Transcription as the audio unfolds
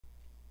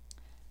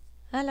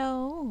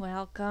Hello,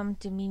 welcome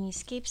to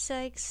Miemie's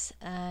Keepsakes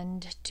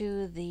and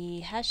to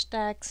the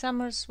hashtag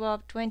Summer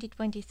Swap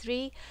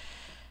 2023.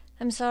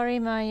 I'm sorry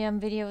my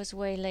video is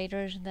way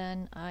later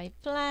than I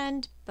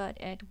planned, but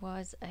it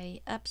was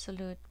a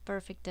absolute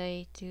perfect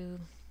day to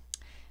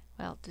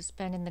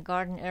spend in the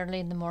garden early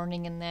in the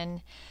morning, and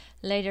then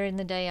later in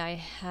the day I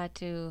had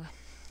to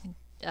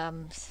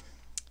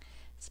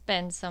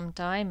spend some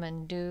time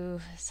and do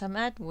some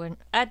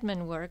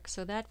admin work,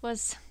 so that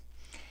was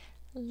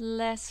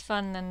less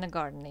fun than the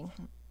gardening.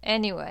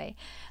 Anyway,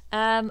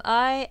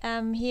 I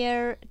am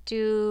here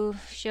to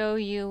show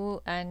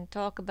you and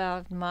talk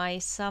about my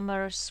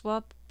summer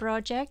swap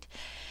project.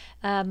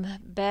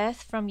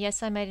 Beth from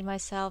Yes I Made It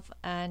Myself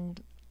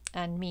and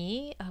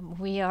me,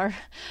 we are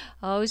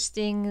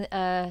hosting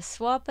a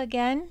swap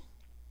again.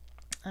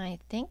 I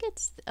think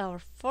it's our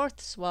fourth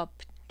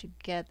swap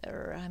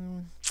together.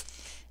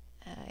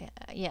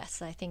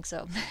 Yes, I think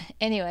so.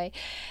 Anyway,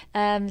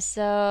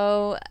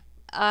 so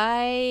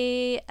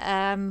I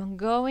am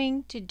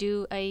going to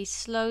do a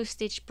slow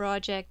stitch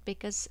project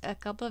because a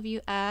couple of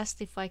you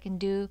asked if I can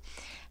do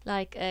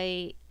like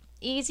a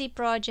easy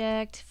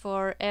project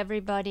for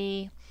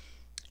everybody,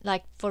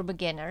 like for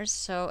beginners.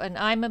 So, and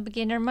I'm a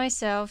beginner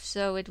myself,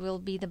 so it will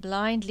be the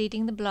blind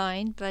leading the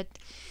blind, but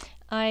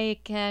I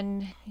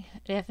can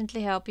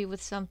definitely help you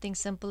with something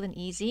simple and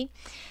easy.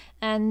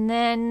 And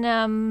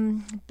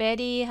then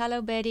Betty,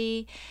 hello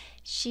Betty,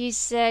 she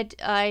said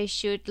I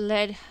should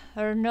let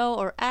her know,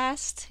 or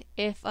asked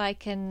if I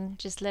can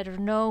just let her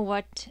know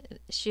what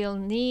she'll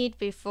need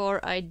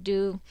before I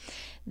do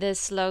the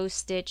slow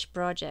stitch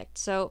project.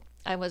 So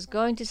I was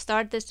going to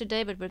start this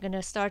today, but we're going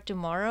to start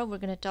tomorrow. We're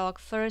going to talk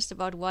first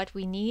about what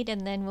we need,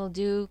 and then we'll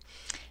do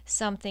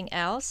something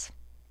else.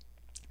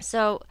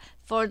 So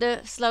for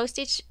the slow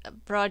stitch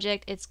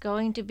project, it's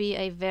going to be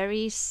a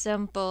very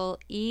simple,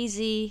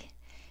 easy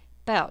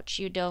pouch.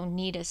 You don't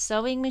need a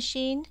sewing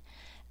machine.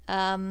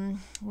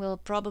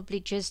 We'll probably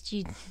just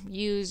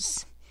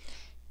use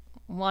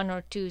 1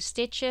 or 2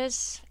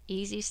 stitches,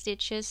 easy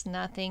stitches,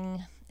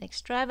 nothing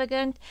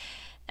extravagant.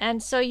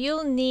 And so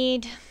you'll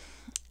need,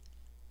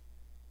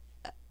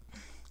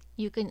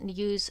 you can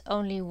use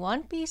only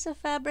one piece of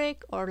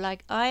fabric, or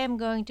like I am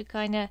going to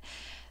kind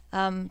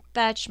of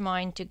patch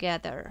mine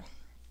together.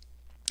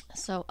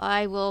 So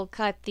I will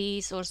cut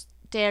these or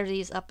tear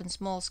these up in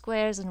small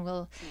squares and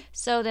we'll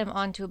sew them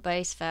onto a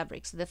base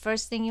fabric. So the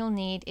first thing you'll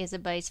need is a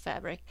base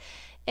fabric.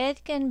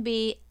 It can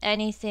be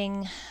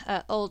anything,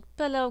 old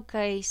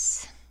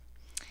pillowcase,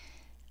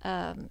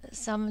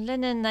 some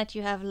linen that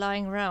you have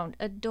lying around,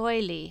 a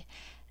doily,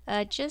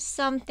 just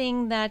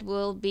something that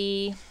will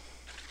be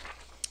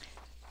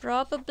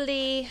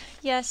probably,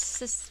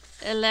 yes,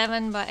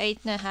 11 by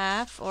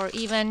 8.5, or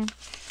even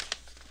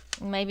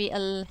maybe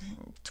a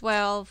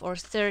 12 or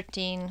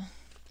 13.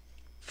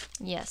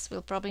 Yes,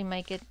 we'll probably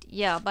make it,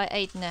 yeah, by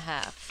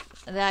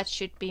 8.5. That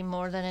should be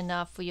more than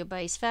enough for your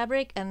base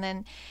fabric, and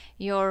then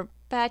your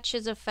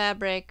patches of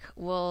fabric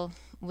will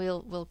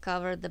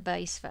cover the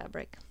base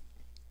fabric.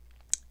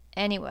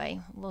 Anyway,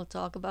 we'll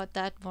talk about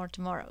that more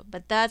tomorrow,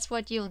 but that's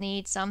what you'll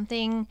need,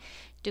 something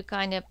to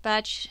kind of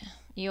patch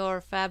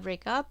your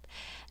fabric up.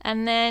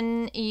 And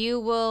then you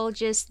will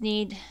just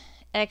need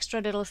extra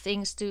little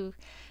things to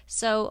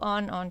sew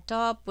on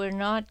top. We're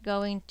not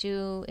going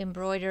to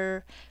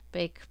embroider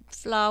big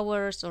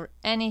flowers or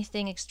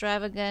anything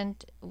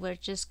extravagant. We're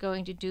just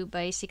going to do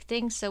basic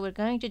things. So we're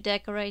going to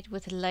decorate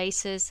with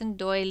laces and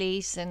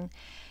doilies and,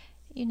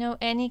 you know,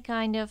 any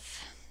kind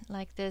of,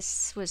 like this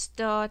Swiss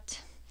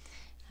dot.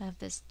 I have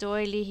this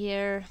doily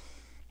here.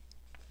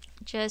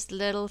 Just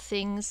little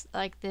things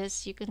like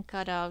this you can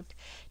cut out.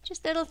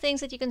 Just little things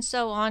that you can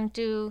sew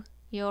onto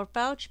your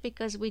pouch,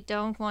 because we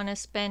don't want to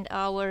spend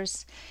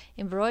hours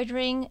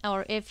embroidering.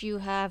 Or if you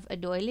have a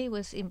doily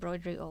with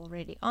embroidery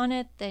already on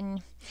it,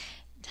 then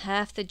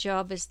half the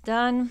job is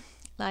done.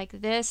 Like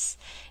this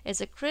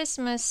is a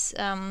Christmas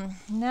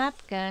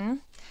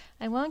napkin.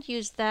 I won't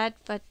use that,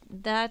 but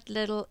that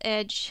little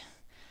edge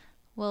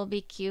will be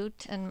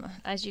cute. And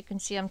as you can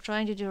see, I'm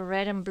trying to do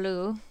red and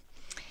blue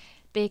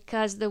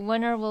because the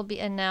winner will be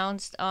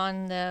announced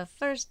on the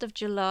 1st of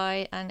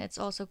July, and it's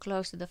also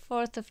close to the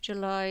 4th of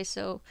July,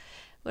 so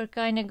we're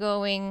kind of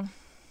going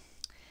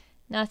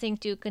nothing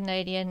too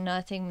Canadian,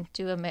 nothing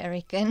too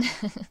American.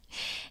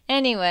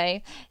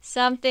 Anyway,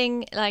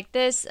 something like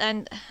this.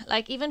 And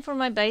like even for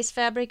my base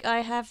fabric,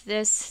 I have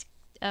this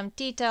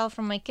tea towel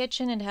from my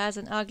kitchen. It has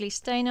an ugly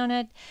stain on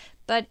it,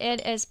 but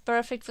it is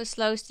perfect for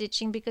slow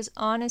stitching because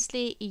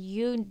honestly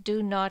you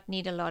do not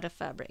need a lot of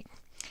fabric.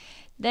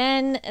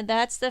 Then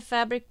that's the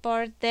fabric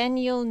part. Then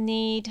you'll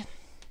need,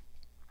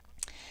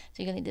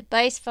 so you'll need the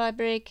base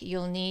fabric,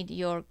 you'll need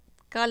your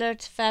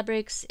colored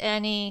fabrics,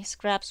 any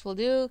scraps will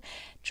do,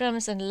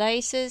 trims and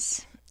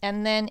laces,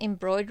 and then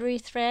embroidery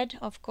thread,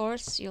 of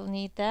course, you'll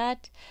need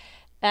that.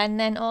 And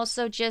then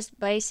also just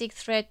basic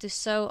thread to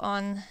sew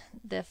on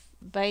the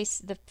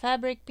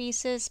fabric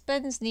pieces,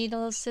 pins,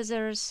 needles,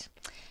 scissors,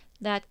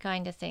 that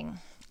kind of thing,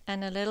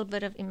 and a little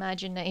bit of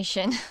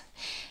imagination.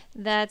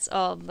 That's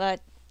all,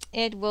 but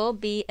it will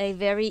be a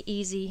very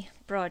easy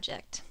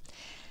project.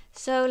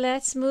 So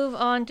let's move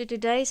on to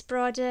today's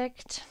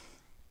project.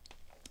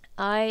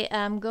 I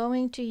am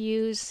going to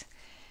use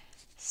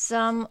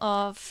some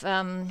of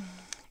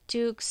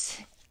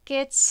Tuke's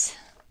kits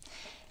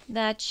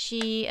that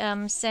she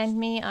sent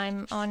me.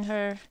 I'm on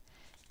her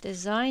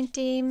design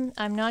team.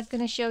 I'm not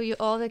going to show you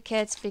all the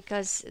kits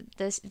because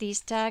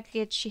these tag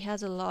kits, she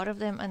has a lot of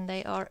them and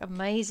they are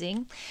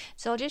amazing.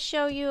 So I'll just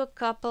show you a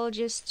couple,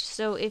 just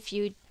so if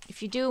you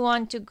do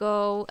want to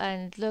go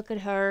and look at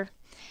her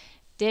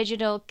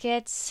digital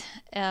kits,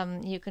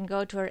 you can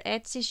go to her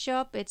Etsy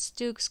shop. It's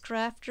Tuke's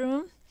Craft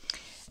Room,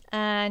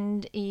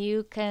 and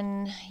you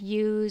can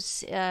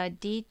use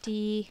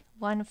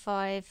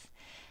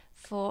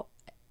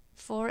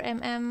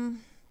DT154mm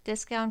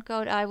discount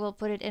code. I will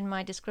put it in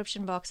my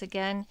description box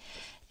again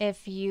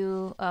if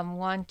you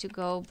want to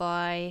go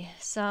buy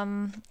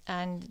some,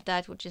 and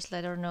that would just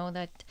let her know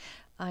that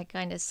I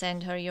kind of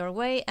send her your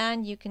way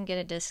and you can get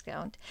a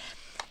discount.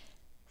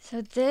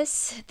 So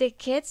the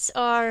kits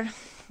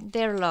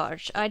they're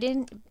large.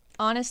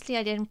 Honestly,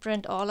 I didn't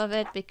print all of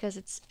it because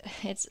it's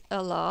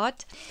a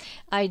lot.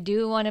 I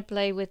do want to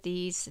play with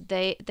these.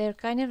 They're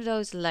kind of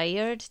those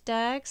layered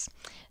tags.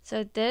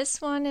 So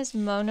this one is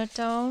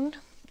monotone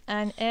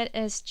and it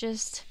is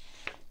just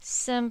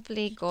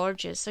simply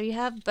gorgeous. So you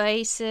have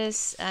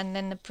bases and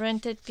then the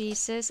printed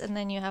pieces, and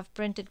then you have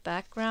printed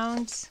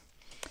backgrounds.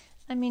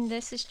 I mean,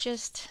 this is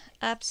just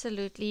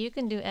absolutely, you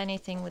can do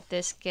anything with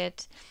this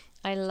kit.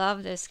 I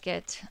love this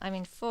kit. I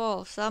mean,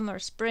 fall, summer,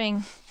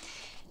 spring,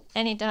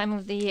 any time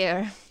of the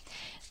year.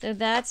 So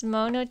that's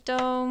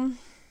monotone.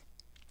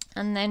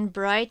 And then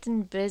bright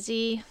and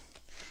busy,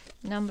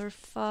 number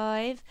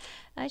 5.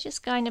 I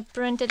just kind of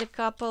printed a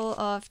couple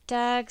of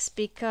tags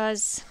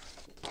because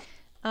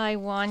I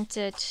want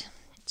to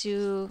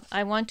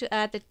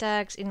add the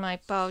tags in my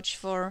pouch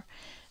for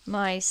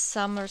my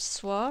summer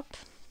swap.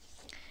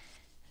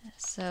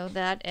 So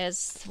that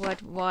is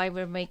why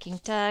we're making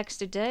tags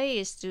today,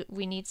 is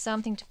we need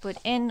something to put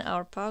in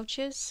our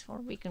pouches, or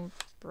we can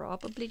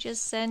probably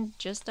just send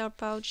just our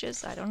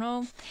pouches, I don't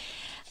know.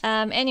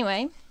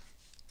 Anyway,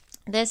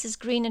 this is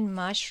green and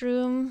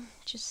mushroom.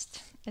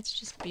 It's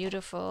just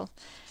beautiful.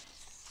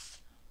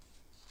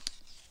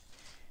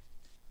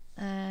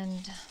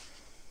 And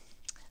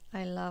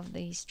I love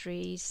these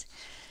trees.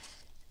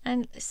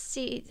 And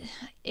see,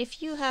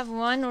 if you have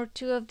 1 or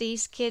 2 of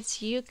these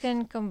kits, you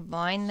can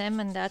combine them,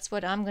 and that's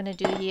what I'm gonna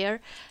do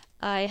here.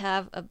 I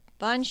have a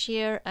bunch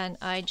here and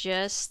I'm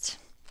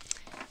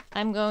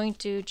going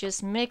to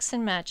just mix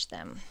and match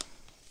them.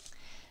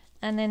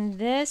 And then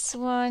this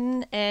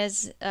one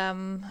is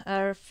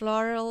our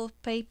floral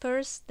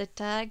papers, the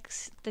tag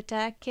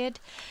kit.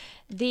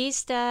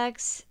 These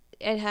tags,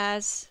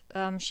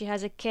 she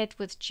has a kit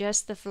with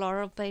just the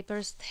floral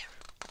papers. They're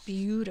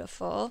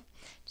beautiful.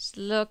 Just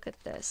look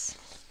at this.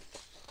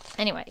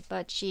 Anyway,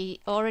 but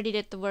she already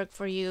did the work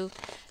for you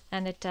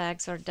and the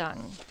tags are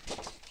done.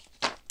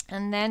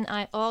 And then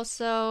I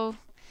also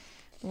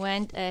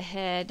went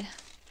ahead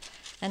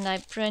and I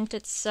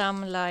printed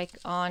some like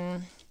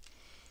on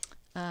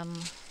I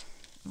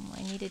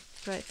needed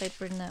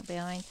paper in that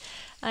behind.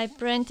 I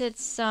printed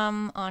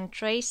some on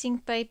tracing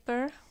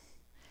paper.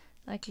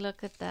 Like,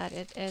 look at that,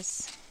 it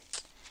is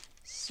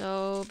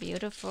so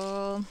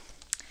beautiful.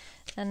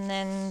 And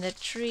then the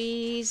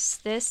trees,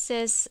 this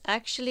is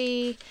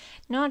actually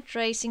not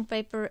tracing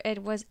paper,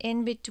 it was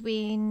in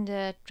between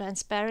the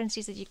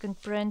transparencies that you can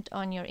print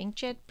on your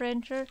inkjet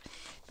printer,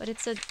 but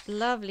it's a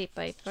lovely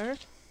paper.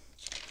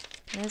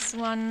 This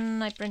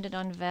one I printed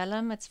on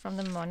vellum, it's from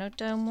the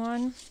monotone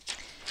one.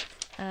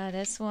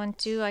 This one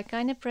too, I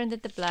kind of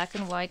printed the black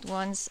and white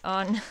ones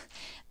on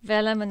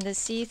vellum and the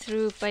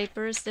see-through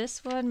papers.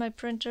 This one, my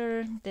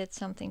printer did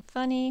something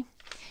funny,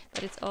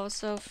 but it's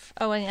also,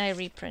 oh, and I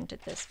reprinted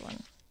this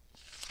one.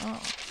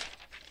 Oh.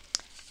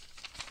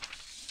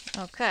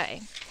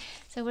 Okay,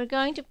 so we're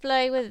going to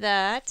play with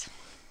that.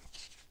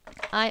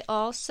 I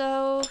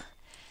also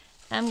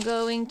am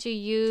going to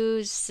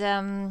use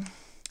some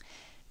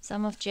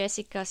of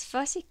Jessica's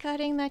fussy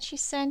cutting that she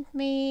sent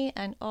me,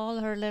 and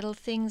all her little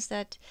things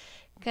that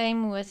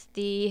came with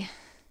the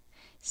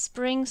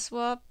spring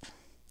swap.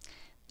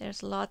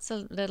 There's lots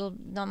of little,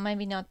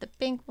 maybe not the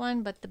pink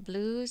one, but the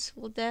blues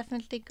will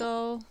definitely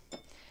go,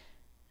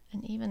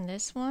 and even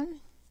this one,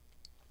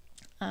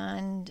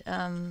 and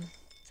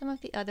some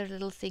of the other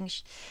little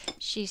things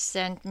she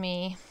sent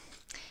me.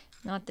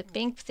 Not the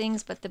pink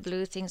things, but the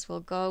blue things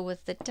will go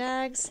with the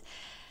tags.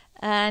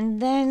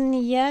 And then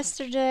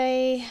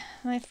yesterday,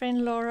 my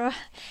friend Laura,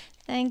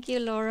 thank you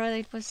Laura,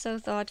 it was so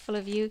thoughtful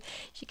of you.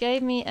 She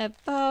gave me a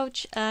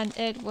pouch, and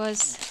it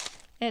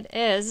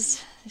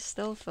is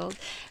still filled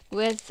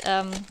with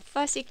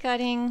fussy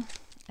cutting,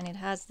 and it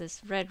has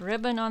this red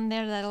ribbon on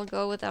there that'll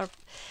go with our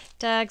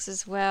tags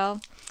as well.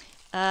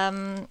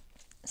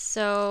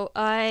 So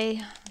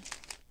I'm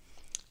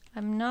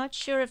not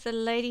sure if the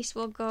ladies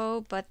will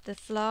go, but the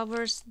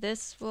flowers,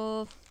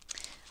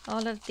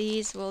 all of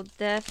these will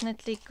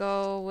definitely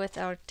go with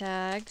our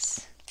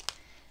tags.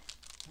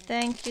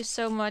 Thank you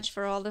so much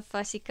for all the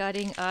fussy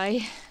cutting.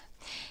 I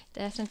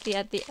Definitely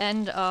at the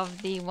end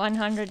of the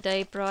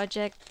 100-day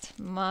project,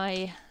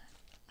 my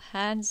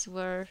hands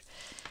were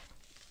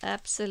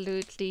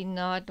absolutely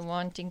not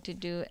wanting to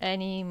do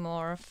any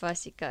more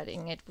fussy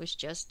cutting. It was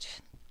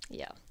just,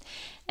 yeah.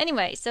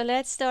 Anyway, so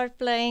let's start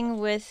playing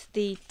with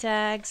the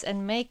tags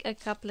and make a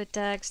couple of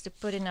tags to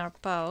put in our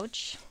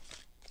pouch.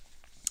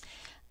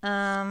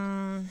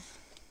 And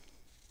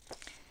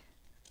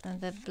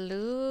the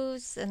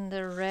blues and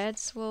the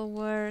reds will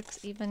work,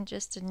 even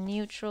just a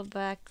neutral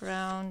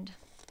background.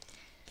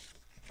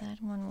 That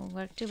one will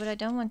work too, but I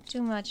don't want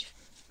too much.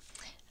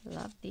 I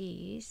love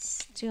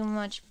these. Too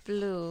much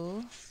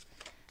blue,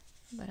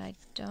 but I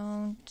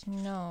don't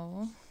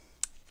know.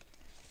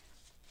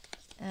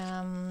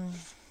 I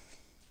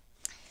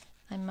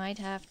might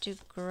have to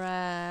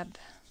grab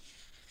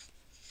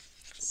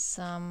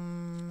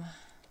some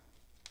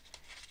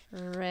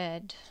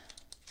red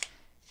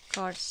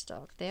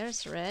cardstock.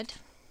 There's red.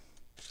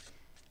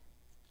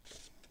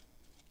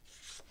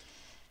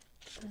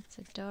 That's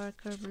a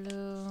darker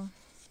blue.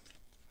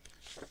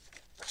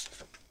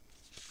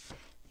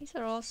 These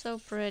are also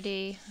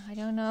pretty. I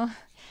don't know.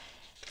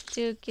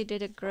 Duke, you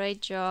did a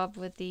great job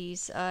with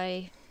these.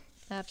 I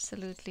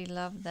absolutely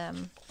love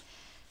them.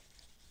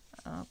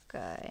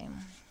 Okay.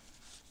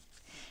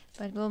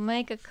 But we'll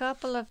make a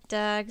couple of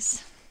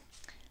tags.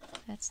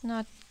 Let's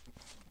not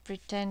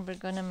pretend we're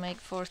gonna make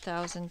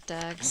 4,000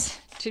 tags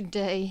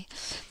today.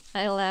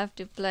 I'll have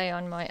to play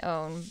on my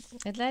own.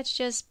 And let's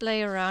just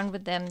play around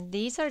with them.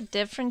 These are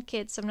different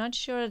kits. I'm not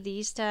sure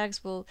these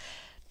tags will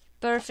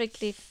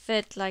perfectly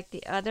fit like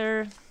the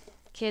other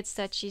kits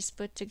that she's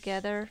put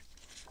together.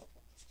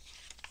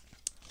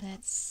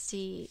 Let's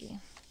see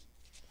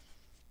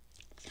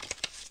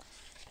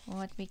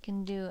what we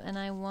can do. And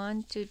I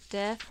want to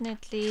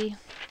definitely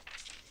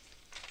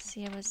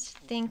see, I was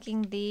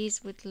thinking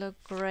these would look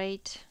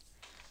great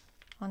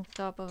on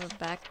top of a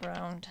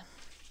background.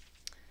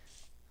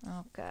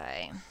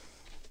 Okay.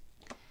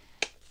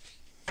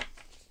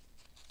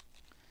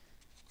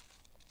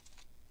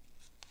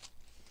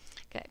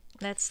 Okay,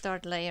 let's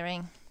start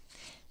layering.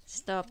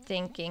 Stop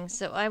thinking.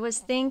 So I was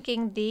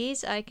thinking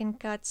these I can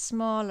cut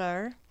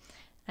smaller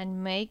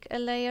and make a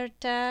layer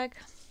tag.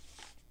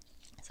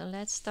 So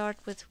let's start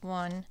with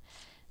one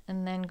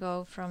and then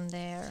go from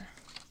there.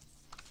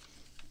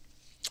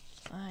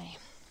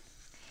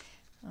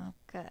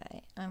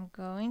 Okay, I'm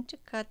going to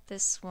cut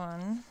this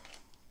one.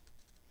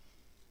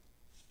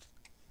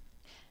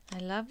 I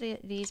love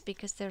these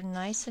because they're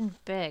nice and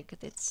big.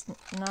 It's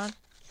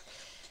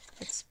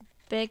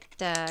big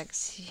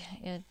tags.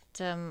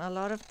 A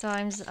lot of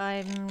times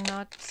I'm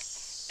not,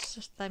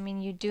 I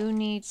mean, you do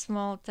need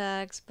small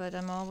tags, but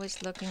I'm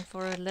always looking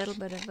for a little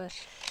bit of a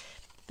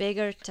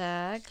bigger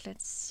tag.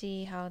 Let's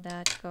see how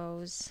that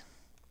goes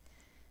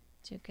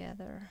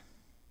together.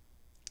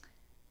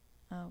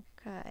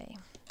 Okay,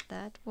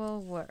 that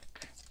will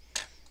work.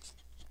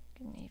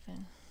 Can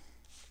even,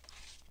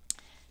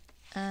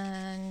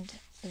 and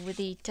with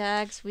the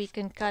tags we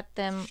can cut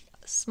them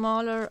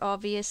smaller,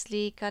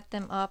 obviously, cut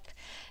them up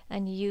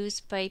and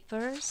use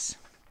papers.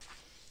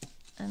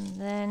 And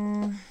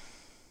then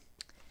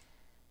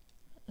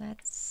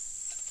let's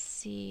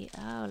see.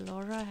 Oh,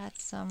 Laura had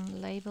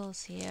some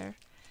labels here.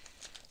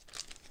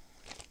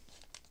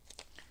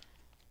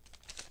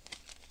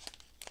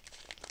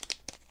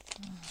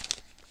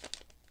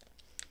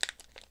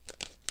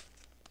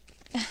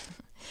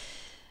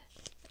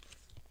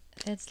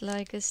 It's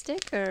like a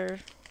sticker.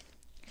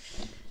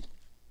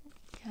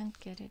 Can't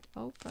get it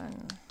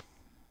open.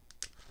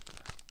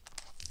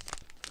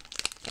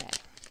 Okay,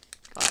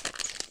 got it.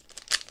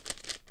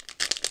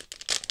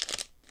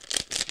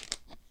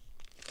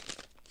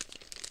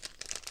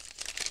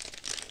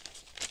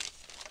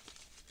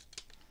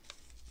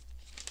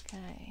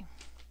 Okay.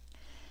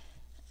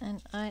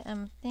 And I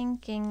am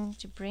thinking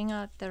to bring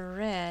out the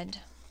red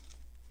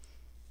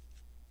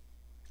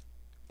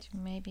to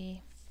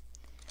maybe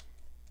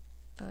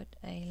put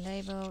a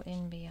label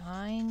in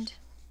behind,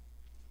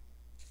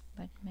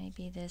 but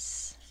maybe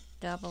this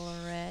double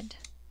red.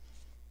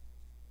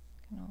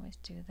 Can always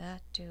do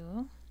that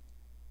too.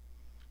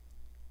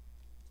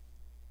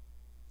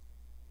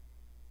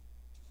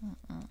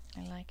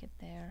 I like it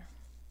there.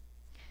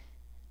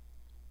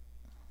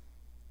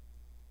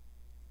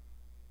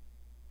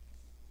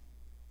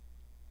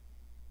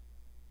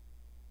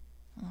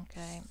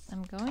 Okay,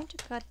 I'm going to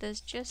cut this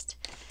just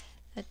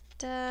a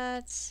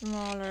tad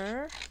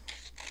smaller.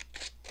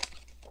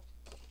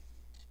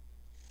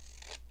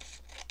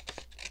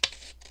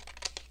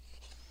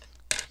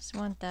 Just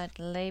want that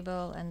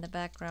label and the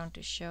background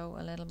to show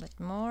a little bit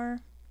more.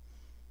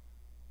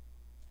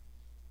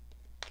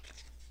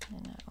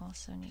 And I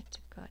also need to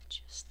cut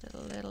just a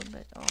little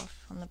bit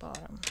off on the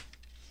bottom.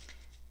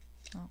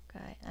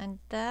 Okay, and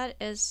that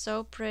is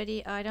so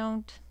pretty. I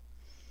don't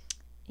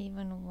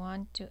even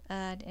want to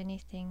add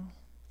anything.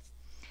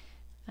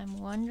 I'm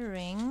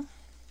wondering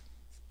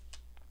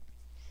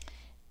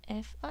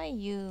if I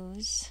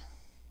use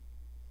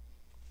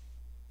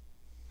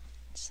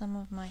some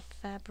of my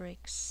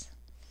fabrics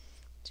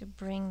to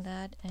bring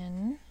that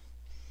in.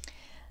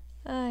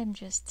 I'm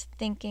just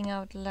thinking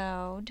out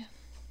loud.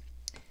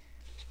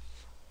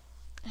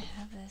 I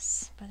have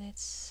this, but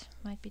it's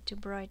might be too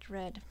bright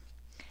red.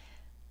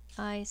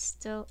 I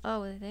still,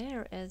 oh,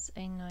 there is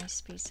a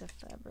nice piece of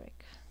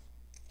fabric.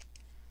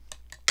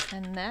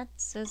 And that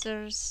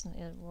scissors,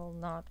 it will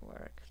not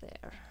work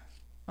there.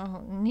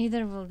 Oh,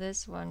 neither will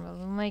this one.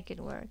 We'll make it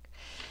work.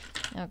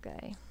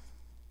 Okay.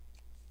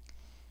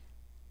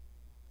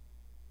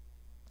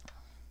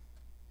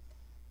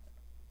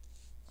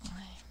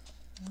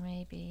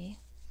 Maybe.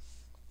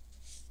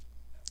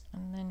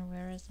 And then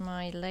where is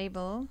my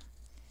label?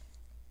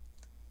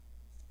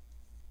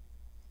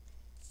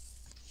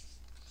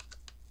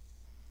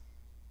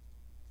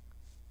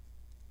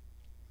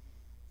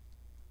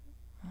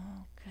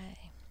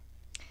 Okay.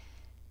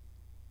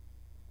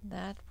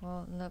 That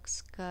will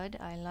looks good.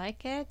 I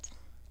like it.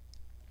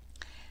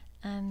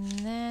 And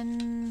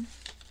then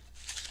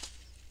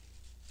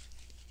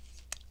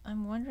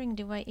I'm wondering,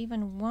 do I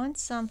even want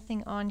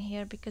something on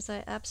here, because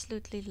I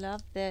absolutely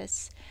love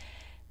this.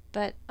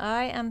 But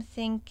I am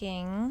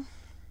thinking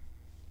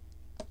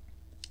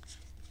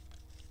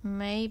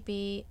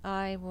maybe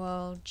I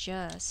will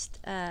just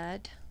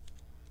add,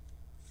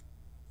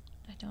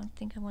 I don't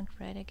think I want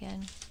red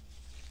again.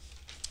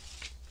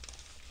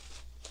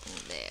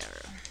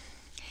 There.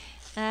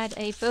 Add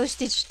a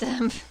postage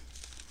stamp.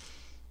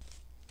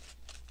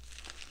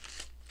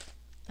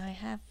 I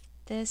have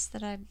this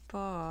that I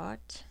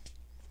bought.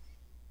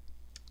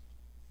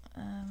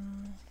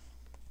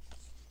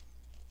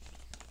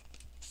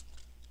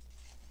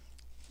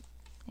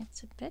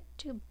 It's a bit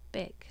too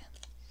big.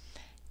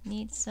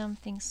 Need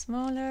something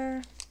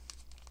smaller.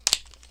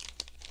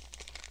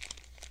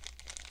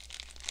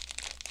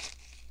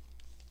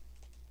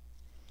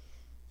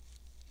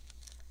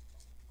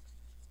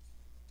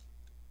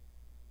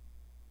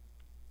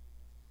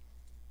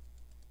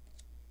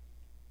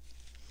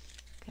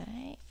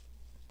 Okay.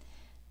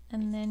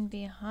 And then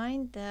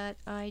behind that,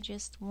 I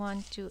just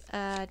want to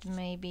add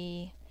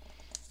maybe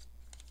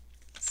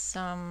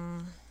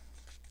some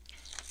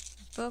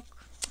book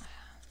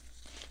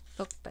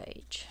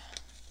page.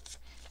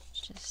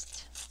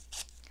 Just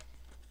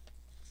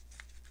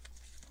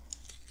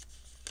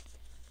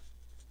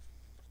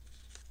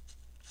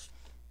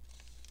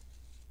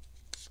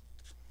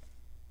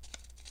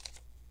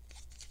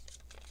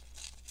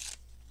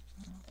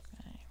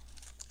okay.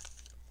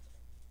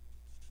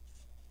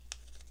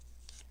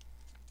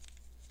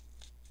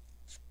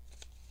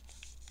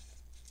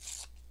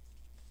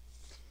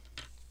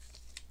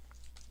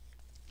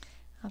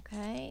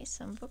 Okay,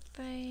 some book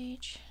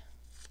page.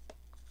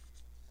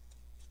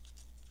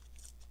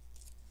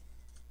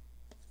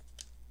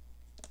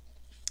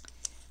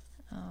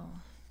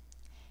 Oh,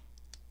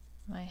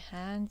 my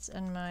hands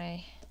and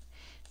my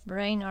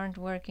brain aren't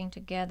working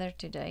together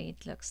today,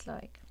 it looks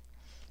like.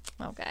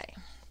 Okay,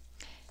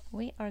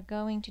 we are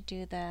going to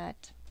do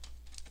that.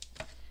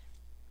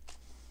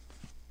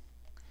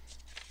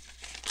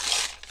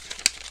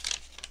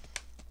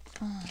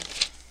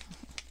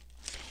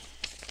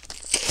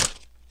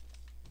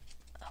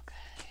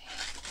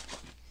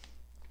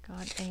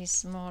 Got a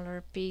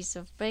smaller piece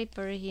of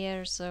paper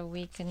here so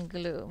we can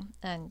glue,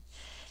 and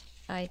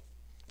I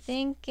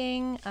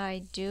thinking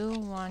I do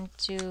want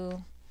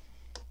to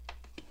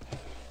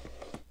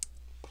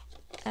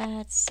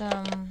add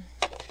some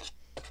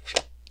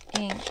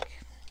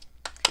ink,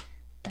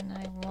 and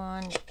I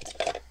want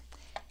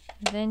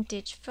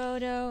vintage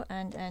photo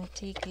and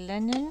antique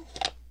linen.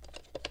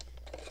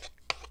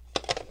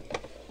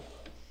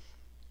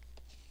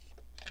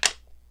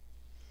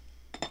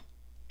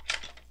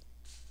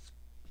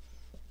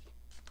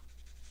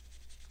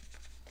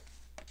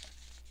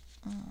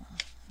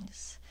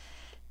 This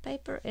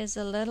paper is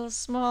a little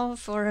small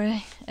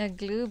for a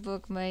glue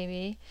book,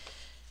 maybe.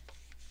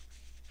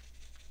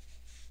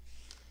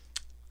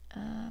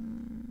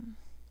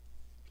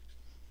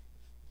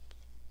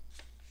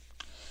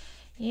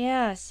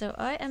 Yeah, so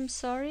I am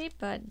sorry,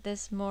 but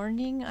this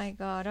morning I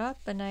got up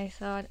and I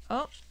thought,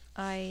 oh,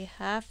 I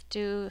have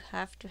to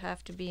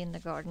be in the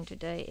garden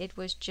today. It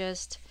was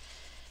just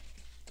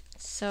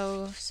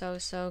so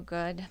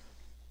good.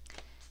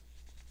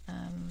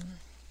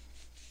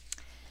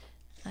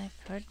 I've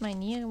hurt my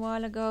knee a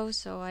while ago,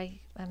 so I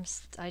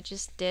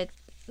just did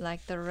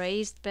like the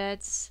raised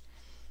beds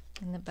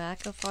in the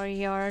back of our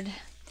yard.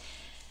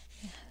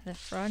 The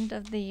front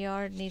of the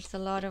yard needs a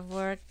lot of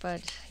work,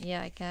 but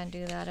yeah, I can't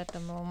do that at the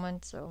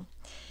moment, so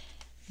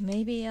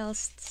maybe I'll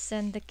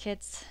send the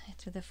kids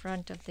to the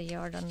front of the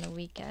yard on the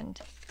weekend.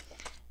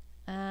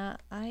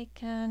 I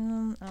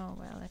can, oh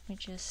well, let me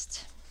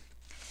just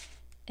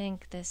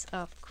ink this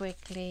up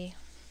quickly.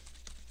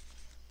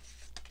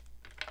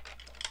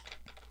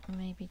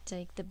 Maybe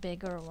take the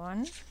bigger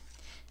one.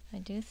 I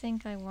do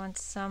think I want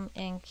some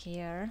ink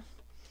here,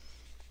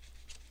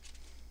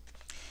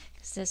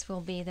 because this will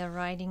be the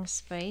writing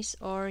space,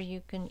 or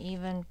you can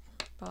even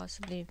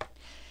possibly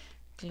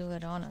glue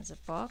it on as a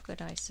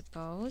pocket, I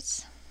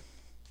suppose.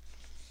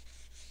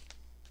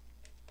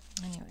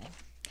 Anyway,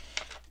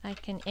 I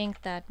can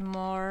ink that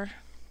more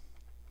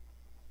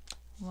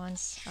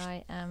once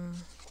I am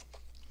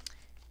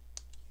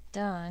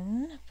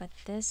done. But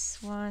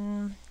this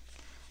one,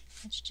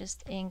 let's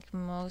just ink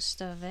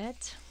most of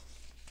it.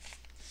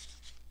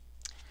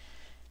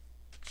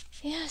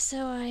 Yeah,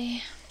 so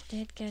I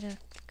did get a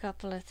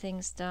couple of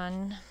things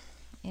done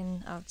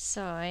in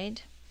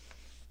outside,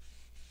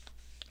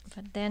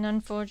 but then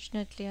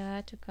unfortunately I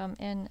had to come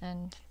in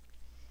and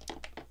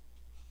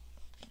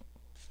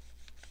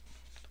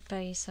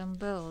pay some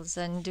bills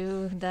and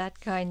do that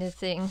kind of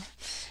thing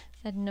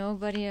that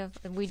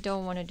we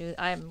don't want to do.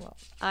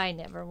 I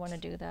never want to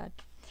do that,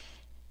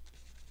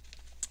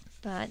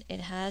 but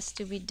it has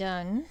to be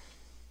done.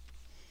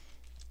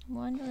 I'm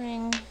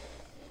wondering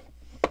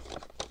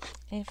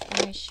if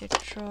I should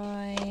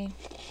try.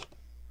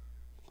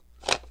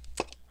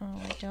 Oh,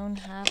 I don't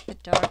have the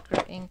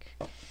darker ink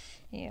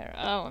here.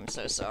 Oh, I'm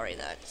so sorry,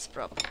 that's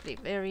probably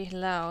very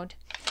loud.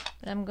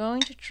 But I'm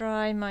going to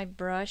try my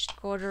brushed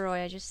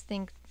corduroy. I just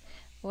think,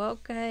 well,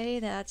 okay,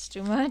 that's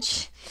too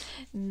much.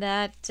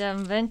 That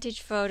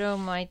vintage photo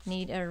might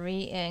need a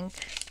re-ink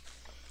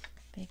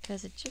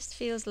because it just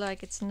feels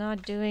like it's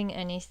not doing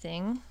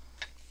anything.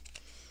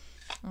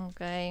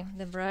 Okay,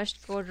 the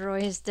brushed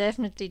corduroy is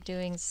definitely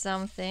doing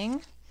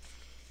something.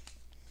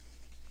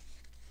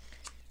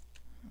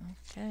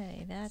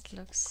 Okay, that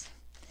looks,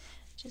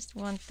 just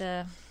want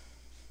the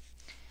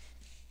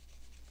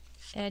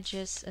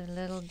edges a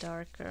little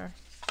darker.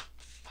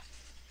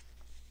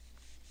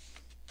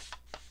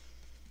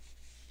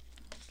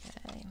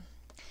 Okay,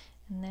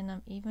 and then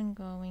I'm even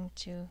going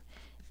to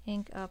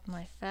ink up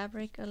my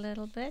fabric a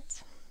little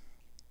bit.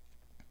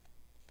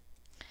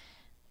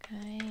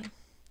 Okay,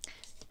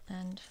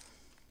 and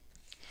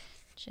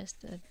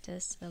just add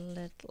this a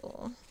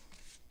little.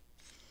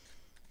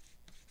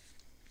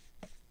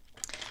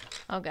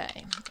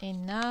 Okay,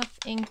 enough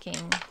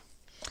inking.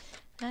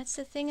 That's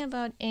the thing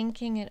about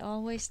inking, it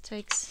always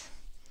takes,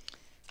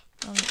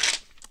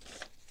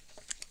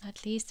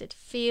 at least it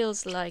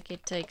feels like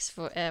it takes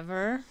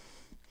forever.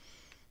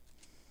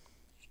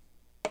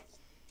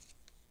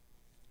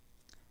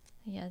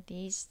 Yeah,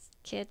 these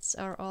kits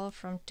are all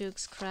from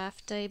Duke's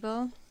Craft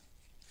Table.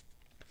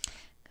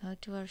 Go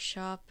to her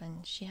shop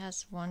and she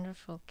has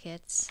wonderful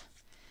kits.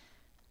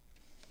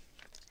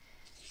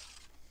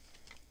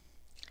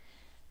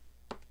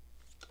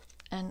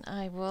 And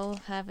I will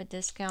have a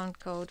discount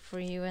code for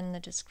you in the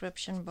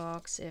description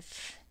box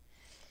if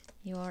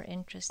you are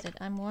interested.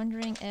 I'm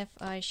wondering if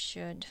I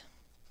should,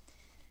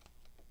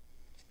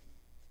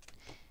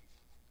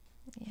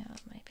 yeah,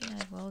 maybe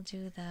I will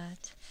do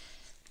that.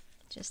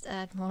 Just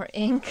add more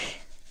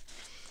ink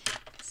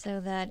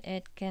so that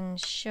it can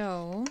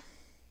show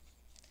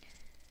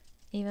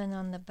even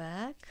on the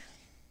back.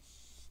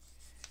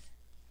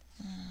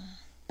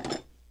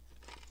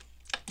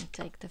 And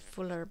take the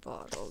fuller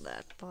bottle.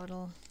 That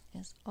bottle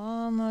is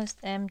almost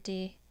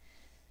empty.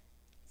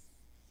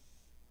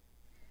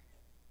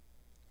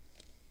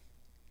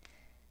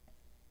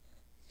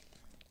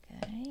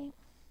 Okay.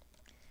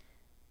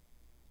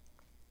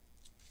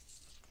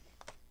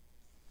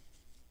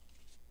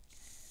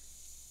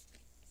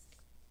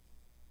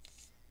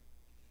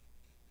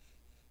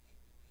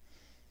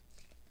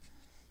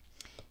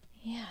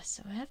 Yeah,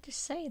 so I have to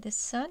say the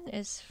sun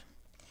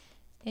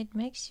it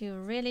makes you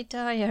really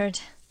tired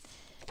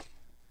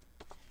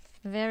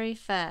very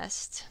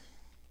fast,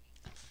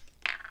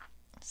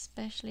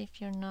 especially if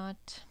you're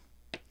not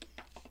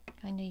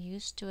kind of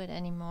used to it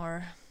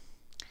anymore.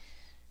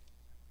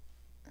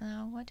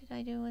 Now, what did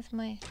I do with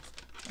my,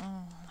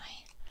 oh my,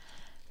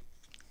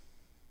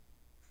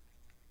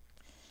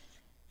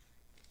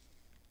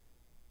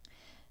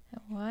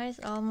 why is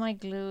all my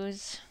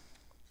glues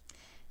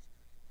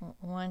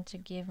want to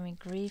give me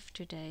grief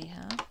today,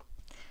 huh?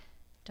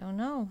 Don't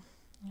know.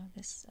 Oh,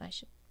 this, I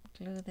should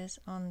glue this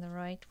on the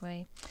right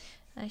way.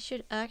 I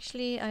should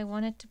actually, I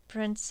wanted to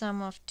print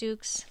some of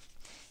Duke's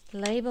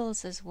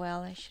labels as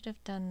well. I should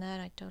have done that.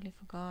 I totally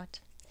forgot.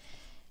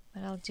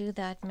 But I'll do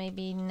that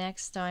maybe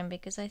next time,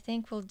 because I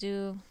think we'll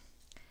do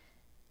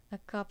a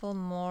couple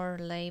more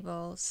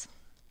labels.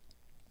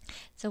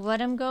 So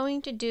what I'm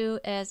going to do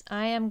is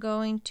I am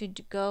going to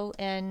go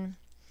in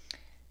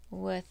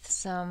with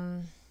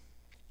some,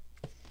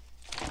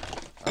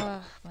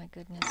 oh my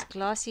goodness,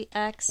 glossy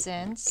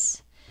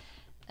accents.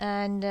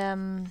 And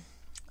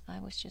I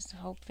was just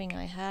hoping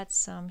I had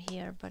some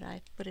here, but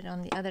I put it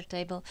on the other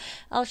table.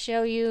 I'll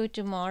show you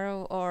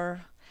tomorrow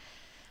or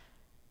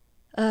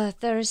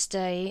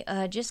Thursday.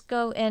 Just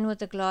go in with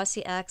the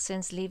glossy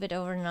accents, leave it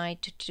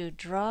overnight to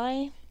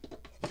dry,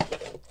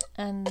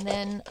 and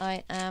then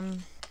I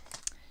am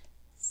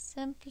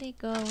simply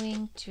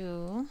going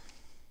to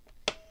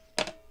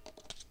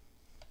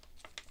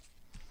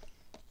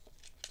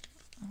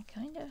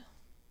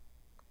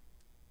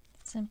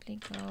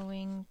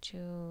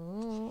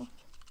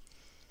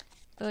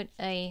put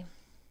a,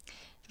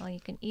 well, you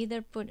can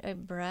either put a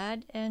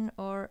brad in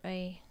or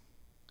a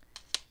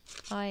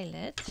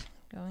eyelet.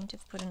 Going to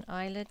put an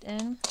eyelet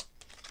in,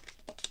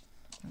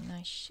 and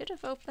I should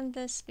have opened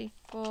this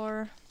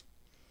before.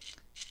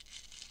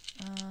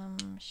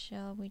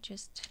 Shall we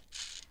just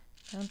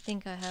Don't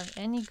think I have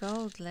any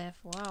gold left.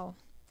 Wow.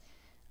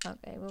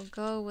 Okay, we'll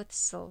go with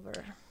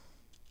silver.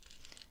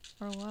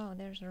 Oh wow,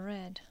 there's a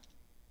red.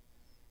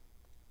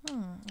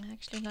 I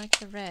actually like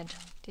the red.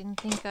 Didn't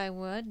think I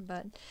would,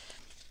 but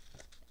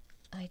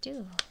I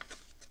do.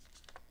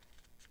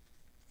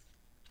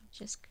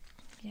 Just,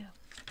 yeah.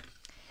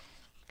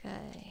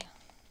 Okay.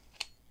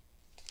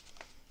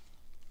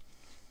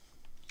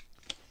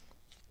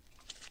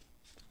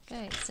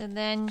 Okay, so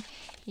then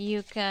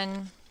you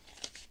can,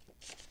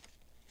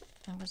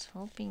 I was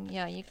hoping,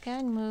 yeah, you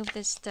can move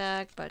this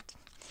tag, but,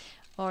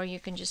 or you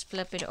can just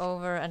flip it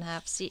over and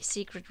have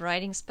secret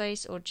writing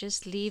space, or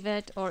just leave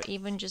it, or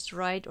even just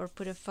write or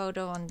put a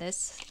photo on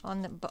this,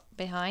 on the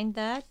behind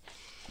that.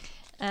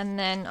 And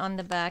then on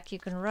the back you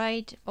can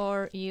write,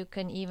 or you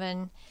can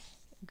even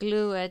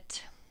glue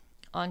it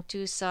on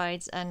two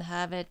sides and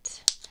have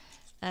it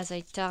as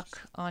a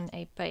tuck on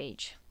a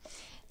page.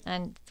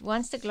 And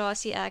once the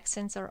glossy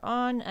accents are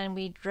on and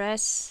we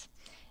dress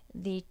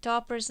the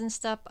toppers and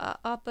stuff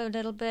up a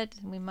little bit,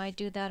 we might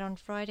do that on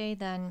Friday,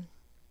 then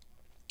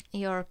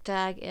your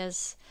tag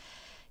is,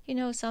 you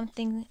know,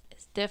 something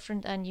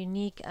different and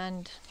unique,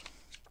 and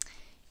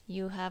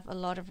you have a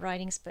lot of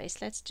writing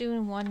space. Let's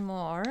do one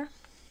more.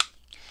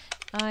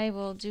 I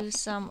will do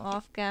some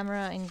off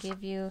camera and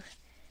give you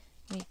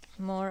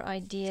more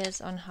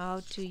ideas on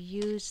how to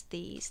use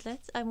these.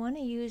 I want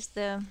to use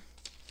the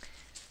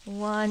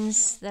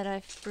ones that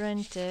I've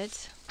printed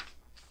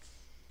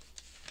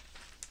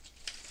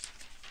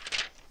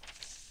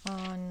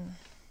on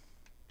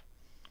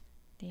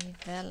the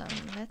vellum.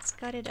 Let's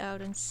cut it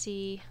out and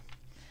see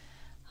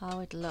how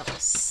it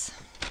looks.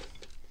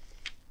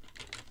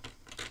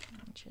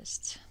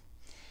 Just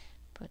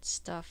put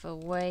stuff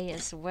away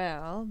as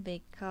well,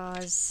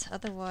 because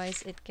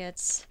otherwise it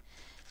gets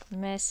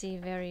messy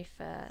very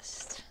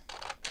fast.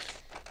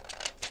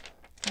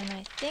 And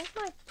I think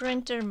my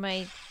printer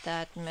made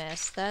that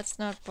mess. That's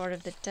not part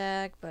of the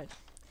tag, but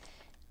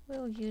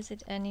we'll use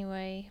it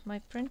anyway. My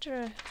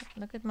printer,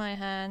 look at my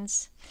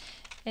hands.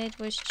 It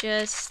was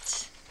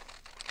just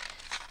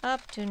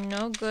up to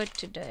no good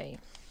today.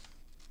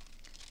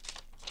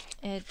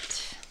 I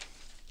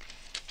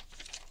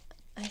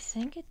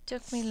think it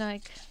took me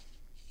like,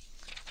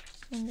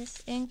 and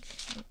this ink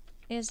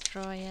is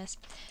dry, yes.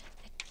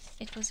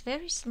 It was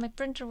my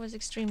printer was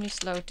extremely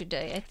slow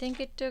today. I think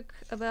it took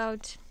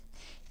about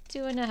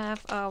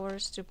 2.5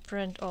 hours to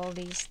print all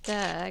these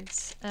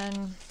tags,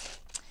 and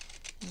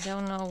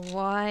don't know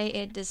why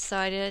it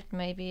decided.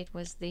 Maybe it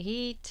was the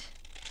heat,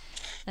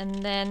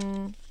 and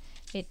then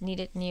it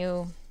needed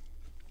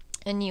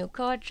a new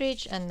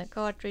cartridge, and the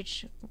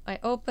cartridge, I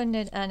opened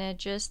it and it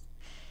just,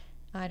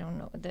 I don't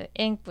know, the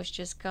ink was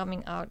just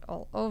coming out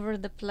all over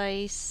the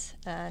place,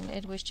 and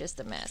it was just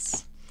a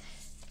mess.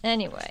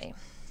 Anyway,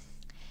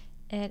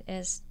 it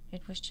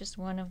was just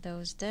one of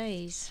those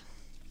days.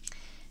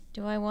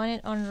 Do I want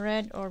it on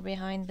red or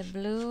behind the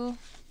blue?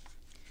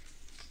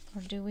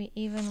 Or do we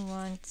even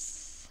want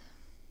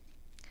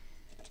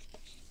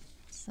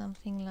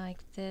something like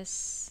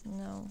this?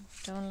 No,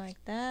 don't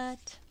like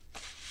that.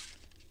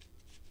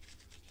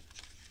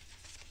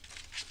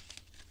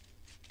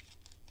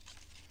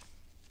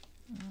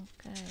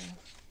 Okay,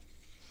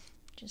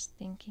 just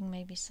thinking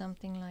maybe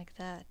something like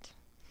that.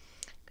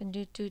 Can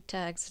do 2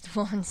 tags at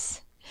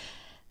once.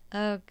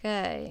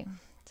 Okay,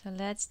 so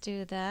let's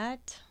do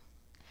that.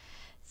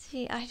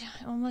 See, I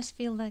almost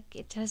feel like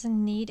it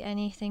doesn't need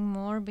anything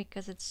more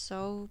because it's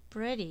so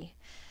pretty.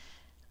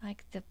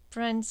 Like the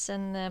prints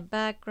and the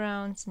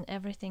backgrounds and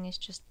everything is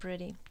just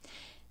pretty.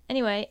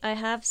 Anyway, I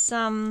have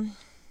some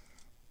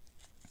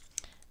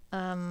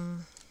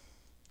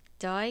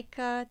die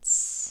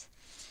cuts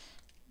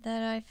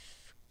that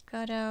I've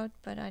cut out,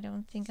 but I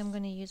don't think I'm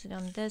going to use it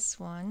on this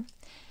one.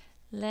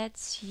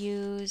 Let's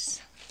use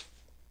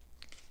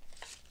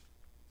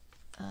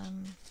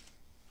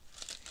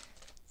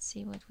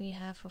see what we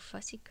have for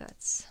fussy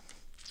cuts.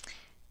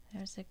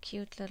 There's a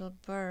cute little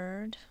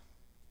bird.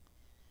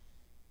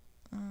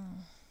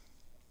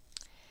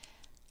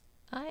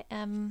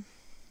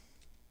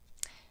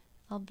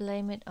 I'll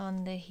blame it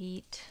on the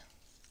heat.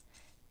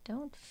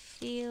 Don't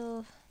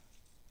feel,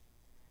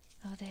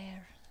 oh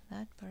there,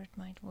 that bird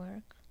might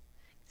work.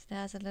 It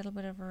has a little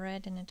bit of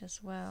red in it as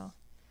well.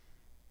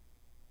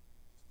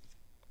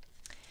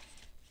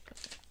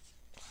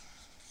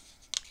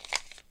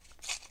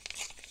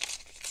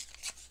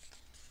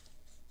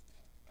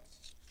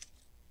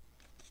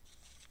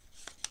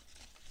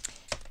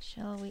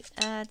 Shall we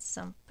add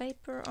some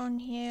paper on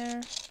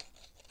here?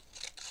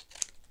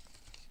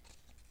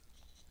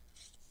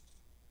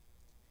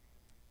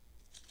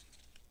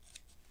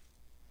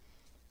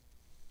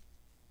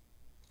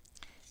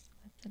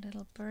 With the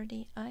little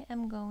birdie, I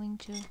am going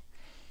to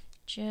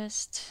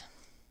just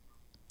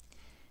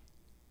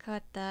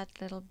cut that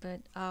little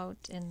bit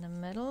out in the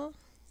middle,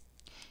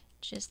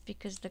 just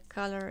because the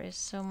color is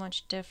so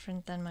much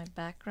different than my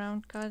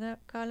background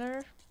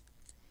color.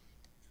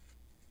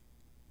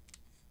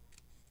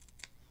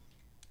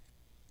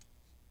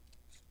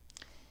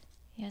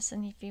 Yes,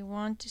 and if you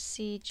want to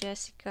see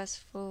Jessica's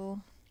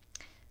full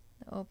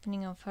the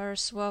opening of her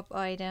swap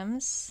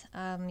items.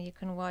 You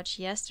can watch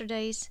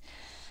yesterday's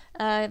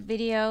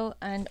video,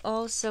 and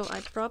also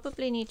I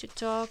probably need to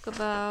talk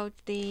about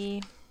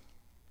the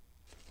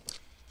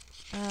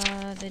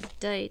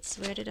dates.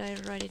 Where did I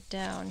write it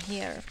down?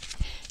 Here.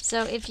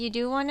 So if you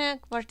do want to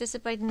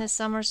participate in the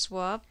summer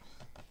swap,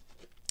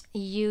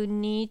 you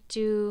need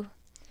to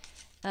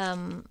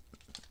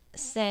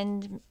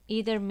send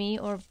either me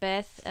or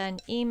Beth an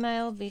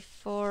email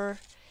before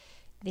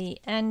the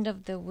end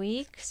of the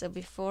week, so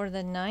before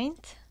the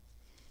 9th,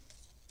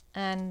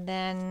 and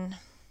then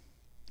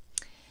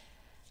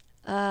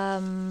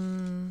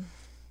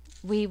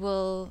we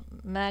will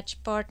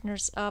match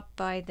partners up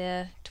by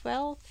the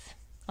 12th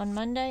on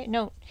Monday.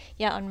 No,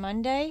 yeah, on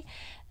Monday,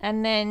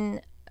 and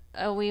then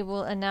we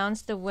will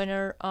announce the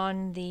winner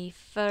on the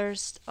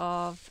 1st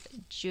of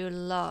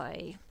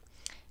July.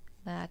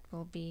 That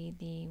will be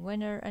the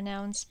winner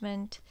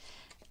announcement,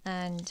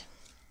 and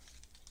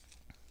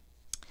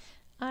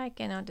I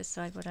cannot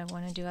decide what I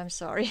want to do. I'm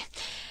sorry.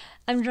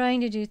 I'm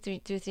trying to do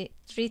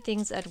three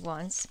things at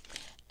once.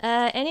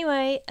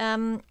 Anyway,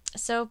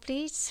 so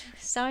please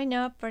sign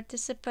up,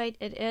 participate.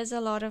 It is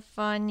a lot of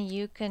fun.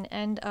 You can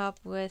end up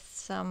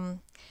with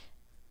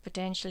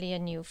potentially a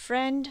new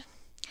friend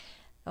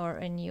or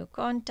a new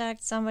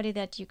contact, somebody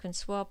that you can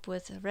swap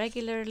with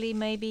regularly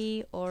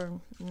maybe,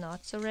 or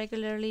not so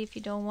regularly if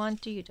you don't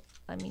want to.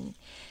 I mean,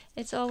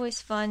 it's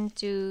always fun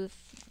to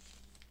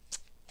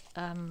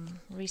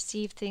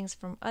receive things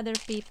from other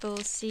people,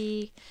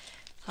 see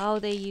how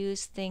they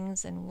use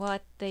things and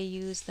what they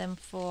use them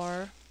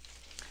for.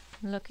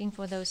 I'm looking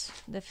for the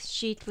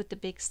sheet with the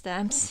big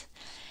stamps.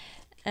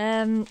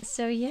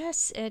 So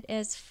yes, it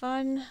is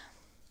fun.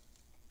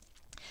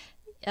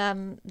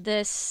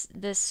 The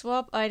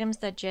swap items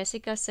that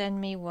Jessica sent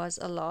me was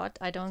a lot.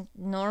 I don't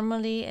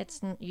normally,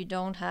 you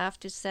don't have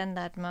to send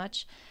that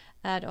much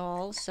at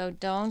all, so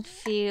don't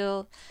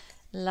feel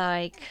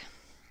like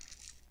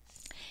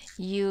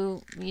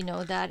you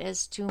know that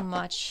is too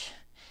much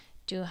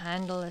to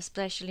handle,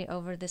 especially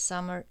over the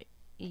summer.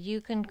 You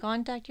can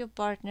contact your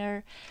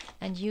partner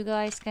and you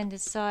guys can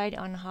decide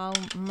on how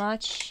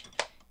much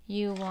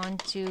you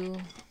want to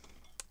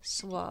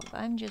swap.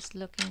 I'm just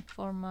looking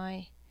for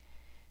my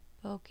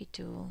pokey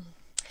tool.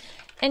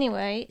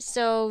 Anyway,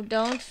 so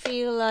don't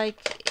feel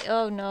like,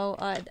 oh no,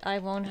 I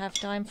won't have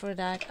time for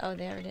that. Oh,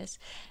 there it is.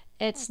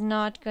 It's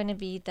not going to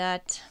be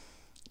that.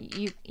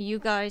 You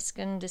guys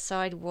can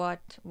decide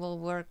what will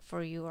work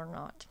for you or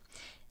not.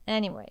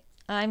 Anyway,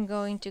 I'm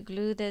going to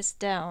glue this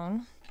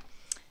down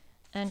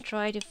and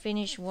try to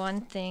finish one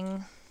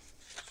thing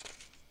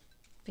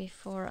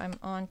before I'm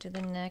on to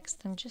the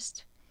next. I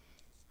just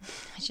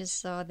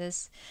saw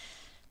this.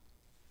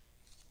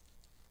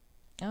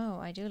 Oh,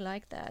 I do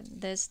like that.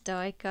 This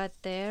die cut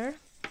there.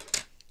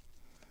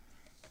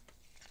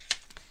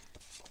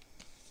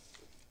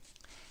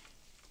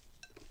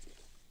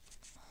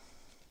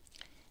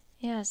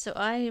 Yeah, so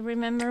I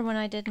remember when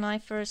I did my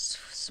first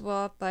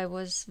swap, I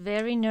was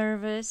very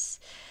nervous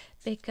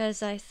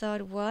because I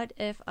thought, what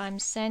if I'm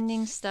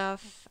sending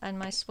stuff and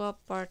my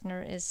swap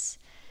partner is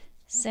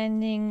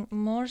sending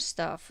more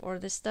stuff, or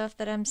the stuff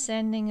that I'm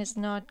sending is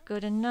not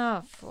good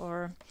enough,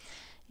 or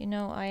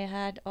I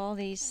had all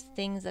these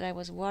things that I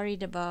was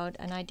worried about,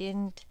 and I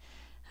didn't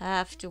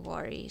have to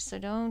worry. So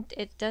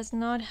it does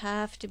not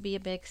have to be a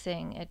big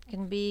thing. It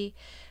can be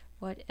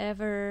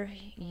whatever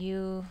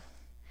you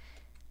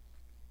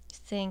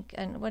think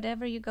and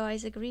whatever you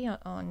guys agree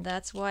on.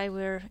 That's why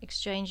we're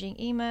exchanging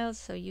emails,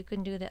 so you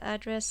can do the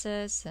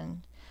addresses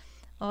and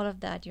all of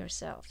that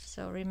yourself.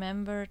 So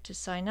remember to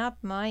sign up.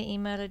 My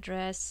email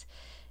address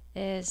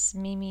is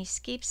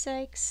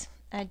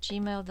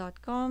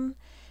miemieskeepsakes@gmail.com.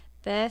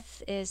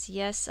 Beth is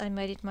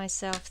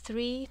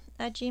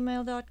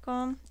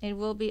yesimadeitmyself3@gmail.com. It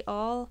will be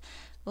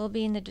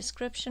in the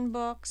description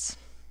box,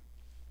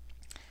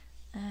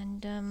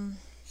 and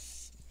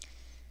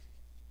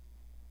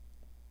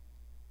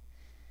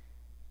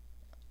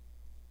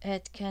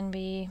it can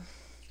be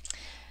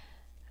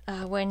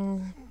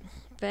when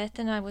Beth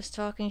and I was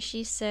talking,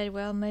 she said,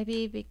 well,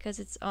 maybe because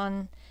it's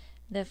on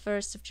the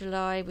 1st of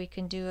July we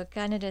can do a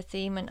Canada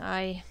theme, and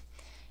I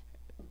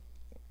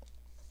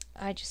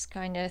just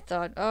kind of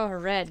thought, oh,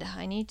 red.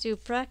 I need to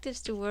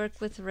practice to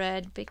work with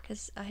red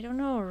because I don't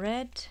know,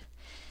 red.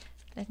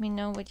 Let me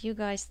know what you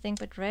guys think,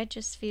 but red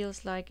just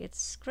feels like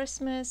it's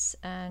Christmas,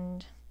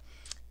 and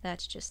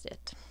that's just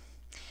it.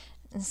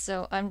 And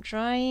so I'm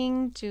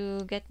trying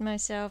to get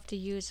myself to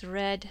use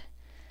red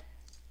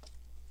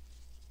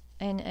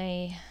in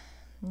a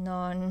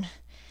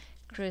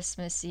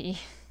non-Christmassy,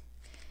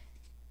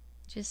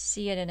 just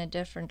see it in a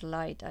different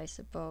light, I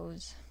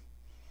suppose.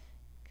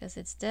 Because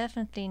it's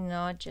definitely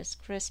not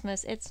just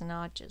Christmas, it's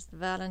not just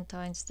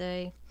Valentine's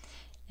Day.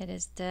 It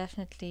is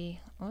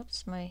definitely,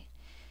 oops, my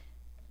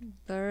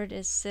bird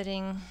is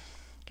sitting.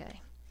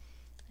 Okay,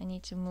 I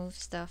need to move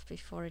stuff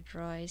before it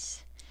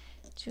dries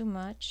too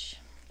much.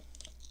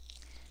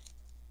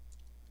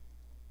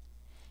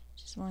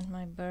 Just want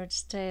my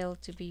bird's tail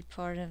to be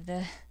part of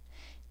the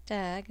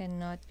tag and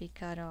not be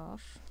cut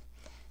off.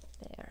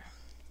 There,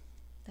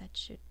 that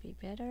should be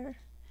better.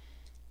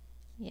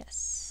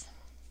 Yes.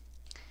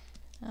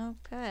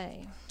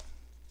 Okay.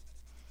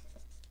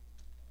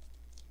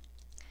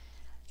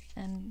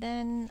 And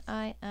then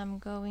I am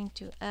going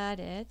to add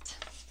it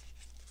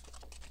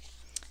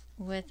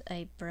with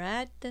a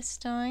brad this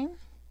time.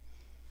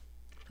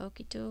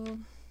 Pokey tool.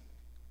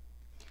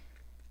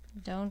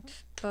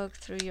 Don't poke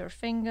through your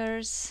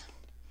fingers.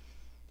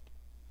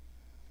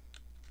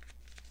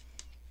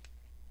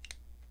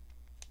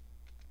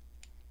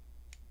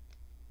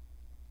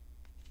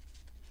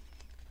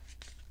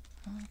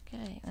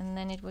 Okay, and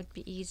then it would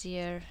be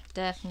easier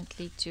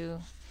definitely to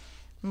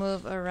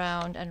move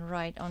around and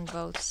write on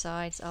both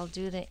sides. I'll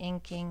do the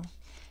inking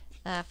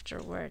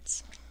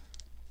afterwards.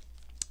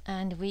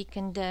 And we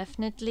can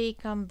definitely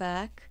come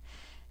back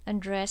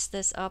and dress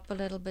this up a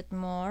little bit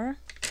more.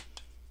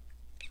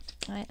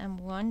 I am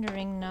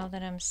wondering now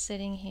that I'm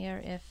sitting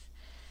here if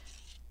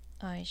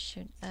I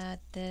should add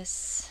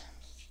this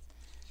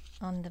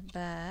on the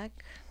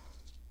back.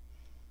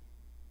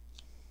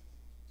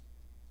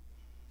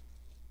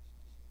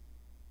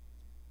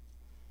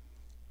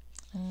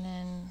 And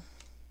then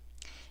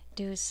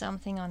do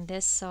something on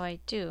this side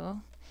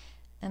too.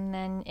 And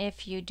then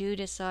if you do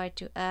decide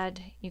to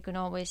add, you can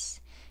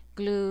always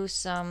glue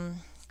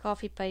some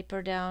coffee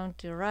paper down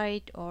to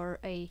write, or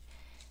a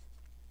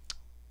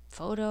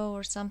photo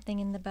or something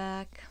in the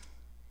back.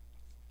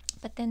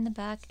 But then the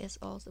back is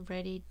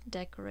already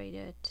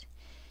decorated.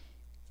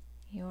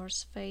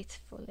 Yours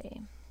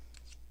faithfully.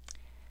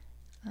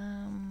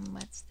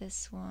 What's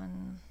this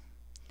one?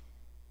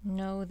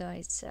 Know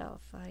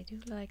thyself. I do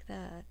like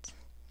that.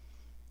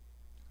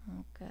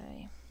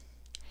 Okay.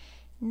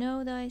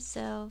 Know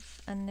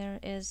thyself, and there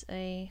is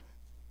a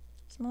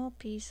small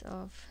piece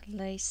of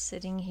lace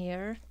sitting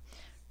here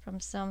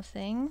from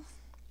something.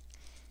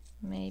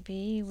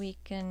 Maybe we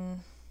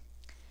can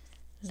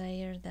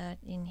layer that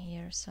in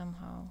here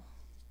somehow.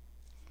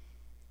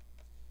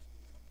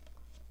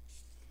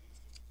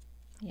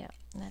 Yeah,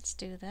 let's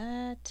do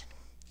that.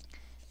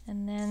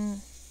 And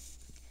then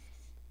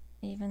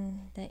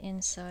even the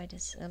inside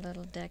is a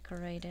little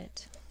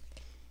decorated.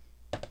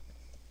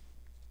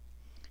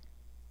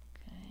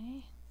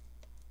 Okay.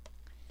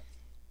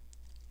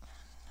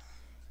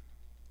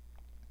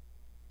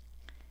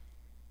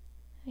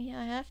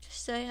 Yeah, I have to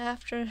say,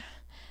 after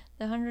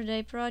the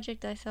 100-day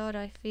project, I thought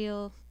I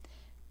feel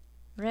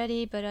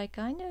ready, but I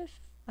kind of,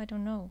 I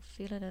don't know,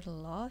 feel a little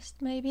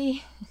lost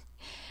maybe.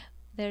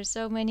 There's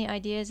so many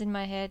ideas in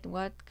my head.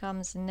 What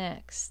comes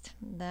next?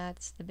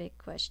 That's the big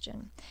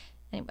question.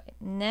 Anyway,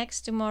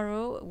 next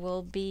tomorrow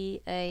will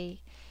be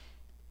a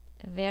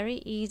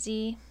very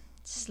easy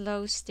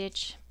slow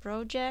stitch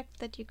project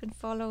that you can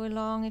follow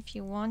along if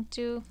you want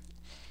to,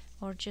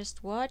 or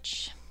just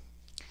watch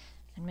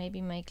and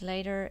maybe make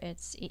later.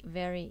 It's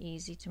very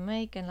easy to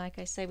make, and like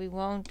I say, we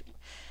won't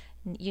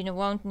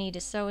need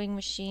a sewing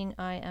machine.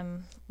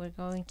 We're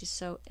going to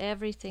sew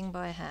everything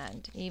by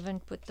hand, even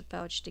put the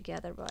pouch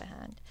together by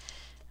hand.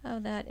 Oh,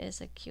 that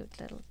is a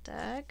cute little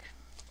tag.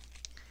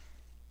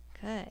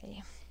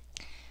 Okay,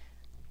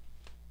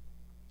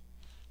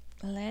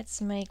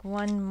 let's make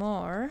one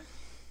more.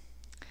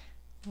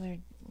 We're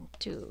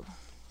two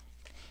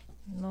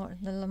more.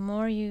 The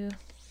more you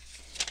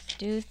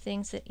do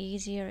things, the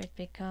easier it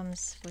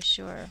becomes, for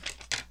sure.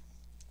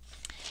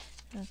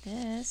 So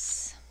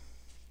this,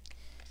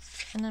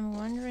 and I'm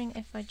wondering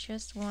if I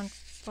just want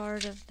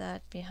part of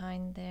that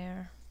behind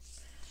there,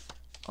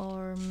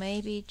 or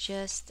maybe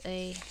just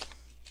a,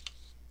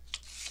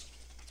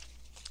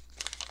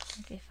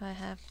 like if I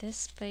have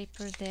this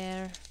paper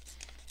there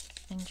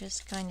and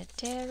just kind of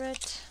tear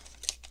it.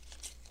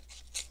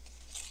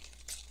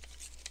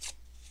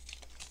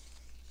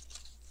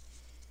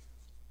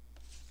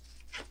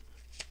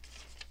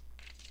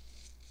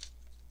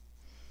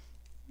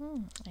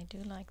 I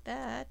do like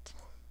that.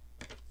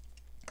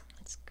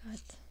 Let's cut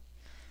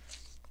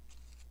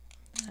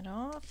that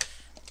off.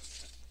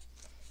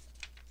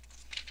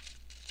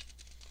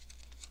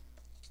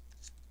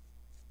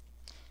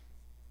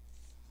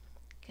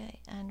 Okay,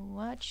 and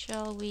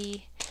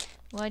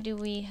what do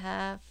we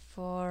have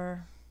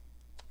for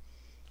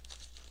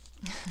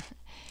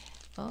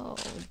oh,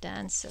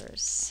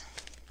 dancers.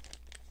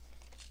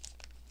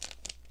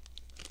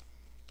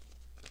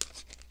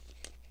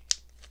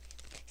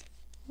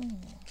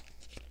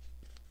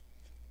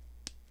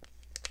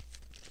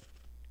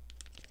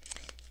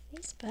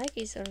 These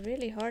baggies are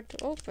really hard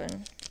to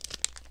open.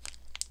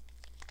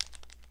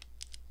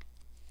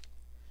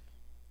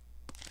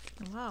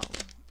 Wow,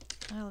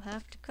 I'll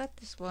have to cut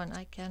this one.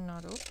 I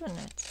cannot open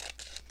it.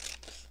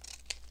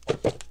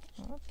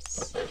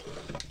 Oops.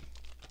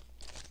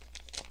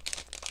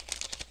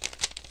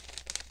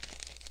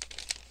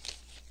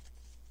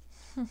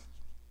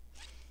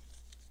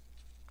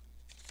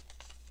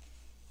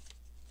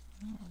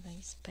 Oh,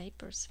 these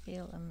papers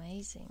feel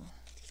amazing.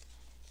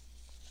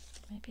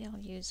 Maybe I'll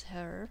use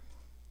her.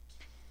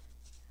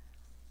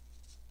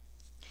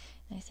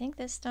 I think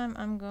this time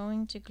I'm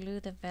going to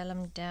glue the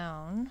vellum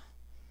down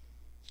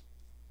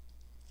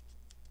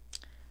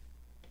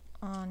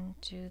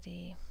onto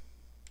the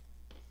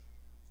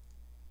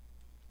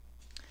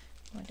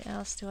What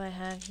else do I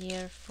have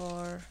here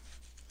for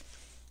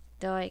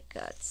die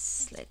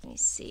cuts? Let me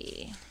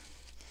see.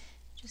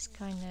 Just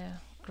kind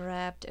of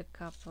grabbed a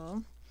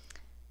couple.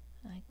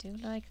 I do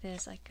like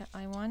this.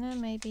 I want to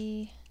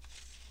maybe...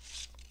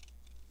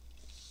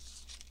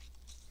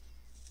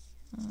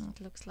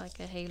 it looks like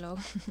a halo.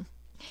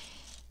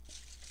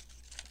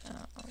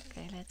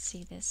 Okay, let's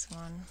see this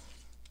one.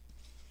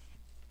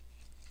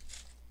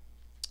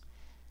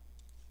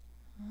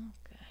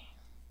 Okay.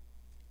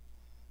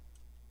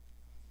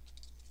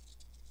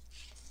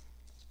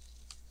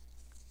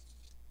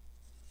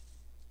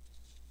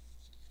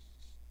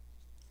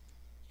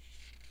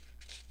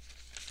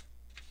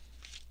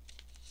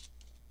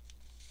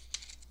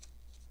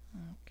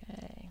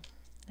 Okay,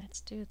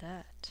 let's do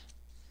that.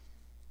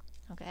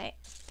 Okay,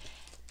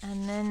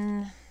 and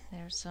then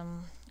there's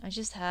some, I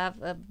just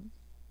have a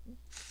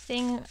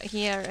thing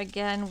here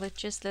again with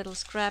just little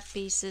scrap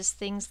pieces,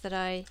 things that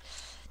I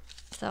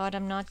thought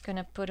I'm not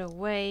gonna put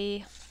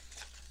away,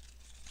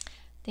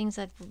 things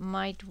that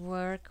might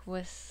work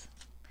with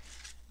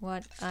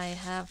what I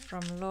have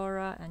from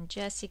Laura and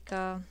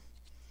Jessica.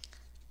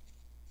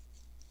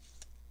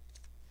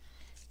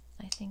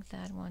 I think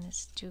that one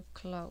is too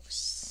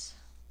close.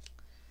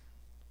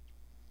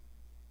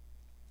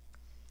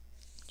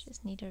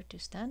 Just need her to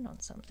stand on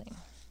something.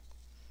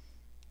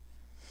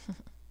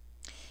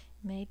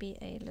 Maybe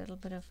a little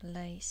bit of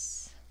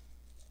lace.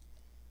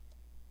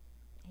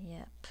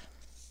 Yep.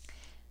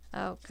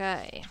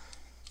 Okay.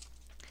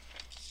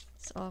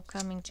 It's all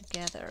coming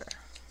together.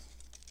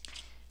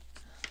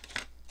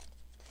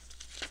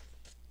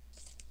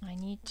 I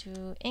need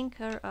to ink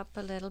her up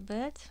a little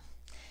bit,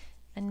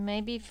 and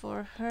maybe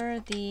for her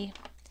the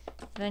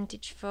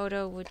vintage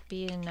photo would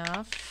be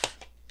enough.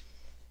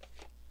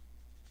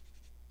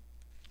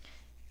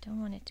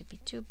 Don't want it to be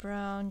too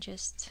brown,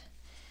 just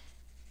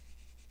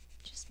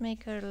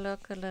make her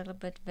look a little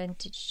bit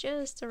vintage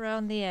just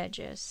around the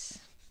edges.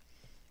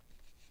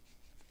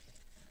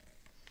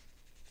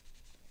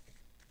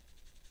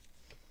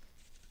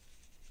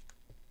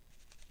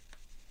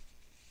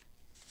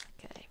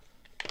 Okay.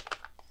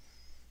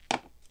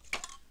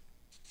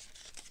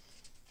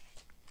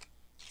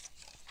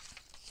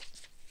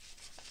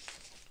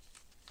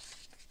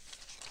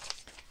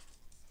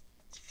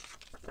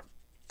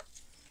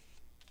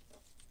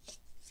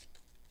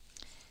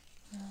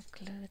 I'll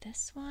glue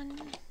this one.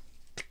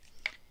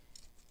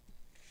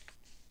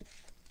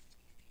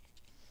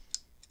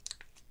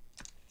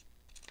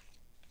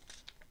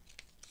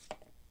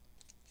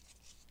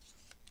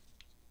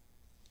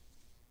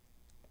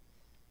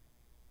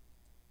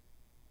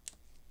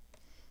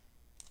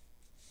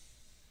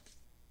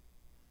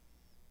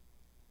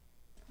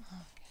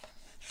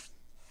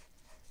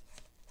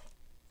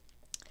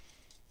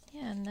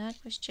 Yeah, and that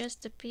was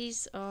just a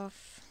piece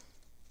of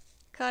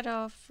cut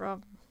off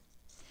from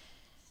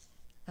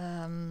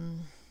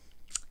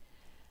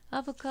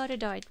avocado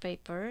dyed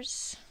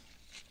papers.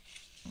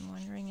 I'm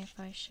wondering if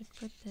I should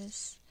put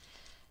this.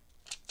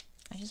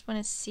 I just want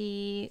to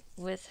see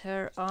with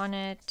her on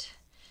it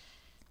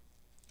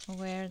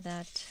where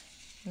that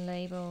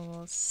label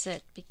will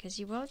sit, because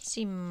you won't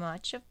see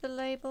much of the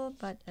label,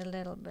 but a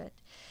little bit.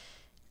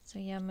 So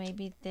yeah,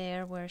 maybe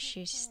there where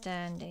she's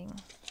standing.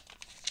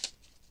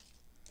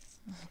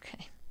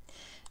 Okay,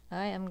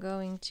 I am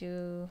going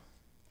to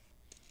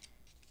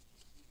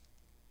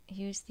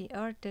use the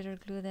art glitter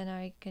glue, then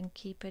I can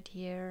keep it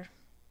here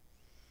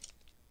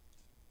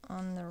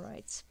on the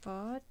right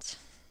spot.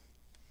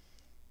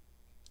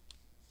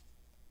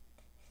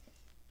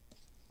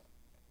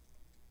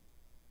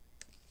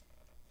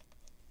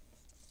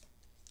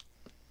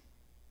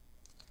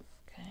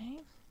 Okay,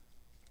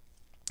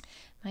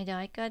 my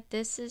die cut,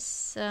 this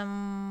is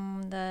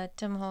the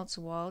Tim Holtz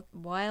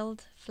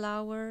Wild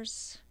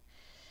Flowers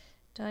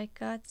die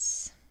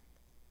cuts.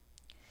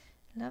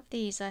 Love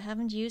these. I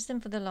haven't used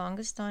them for the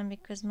longest time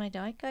because my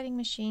die cutting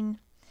machine,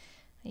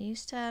 I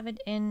used to have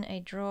it in a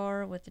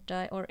drawer with the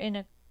die, or in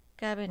a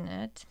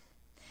cabinet,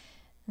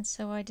 and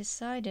so I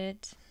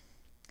decided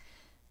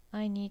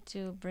I need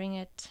to bring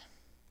it,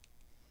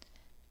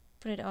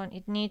 put it on.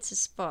 It needs a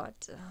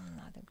spot.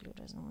 No, the glue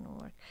doesn't want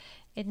to work.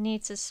 It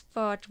needs a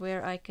spot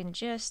where I can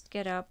just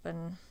get up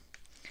and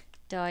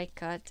die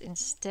cut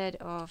instead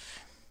of,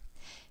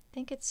 I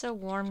think it's so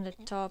warm the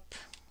top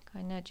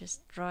kind of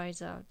just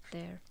dries out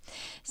there.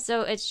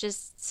 So it's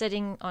just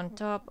sitting on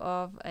top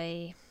of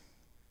a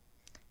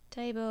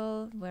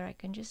table where I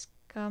can just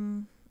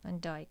come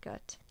and die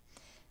cut,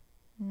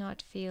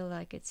 not feel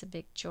like it's a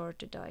big chore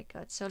to die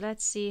cut. So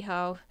let's see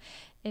how,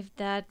 if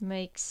that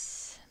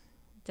makes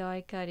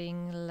die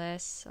cutting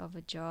less of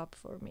a job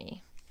for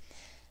me,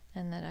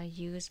 and that I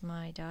use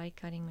my die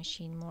cutting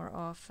machine more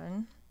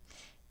often,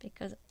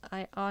 because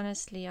I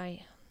honestly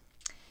I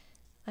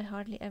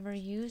hardly ever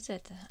use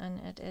it, and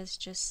it is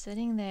just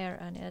sitting there,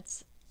 and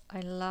I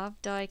love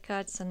die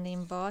cuts and the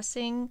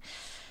embossing,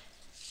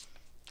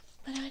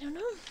 but I don't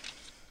know,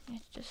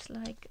 it's just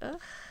like,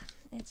 ugh,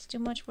 it's too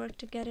much work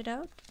to get it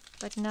out.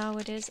 But now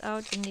it is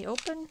out in the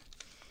open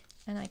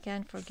and I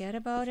can't forget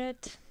about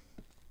it.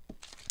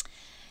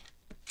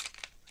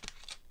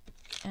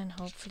 and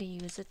hopefully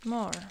use it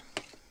more.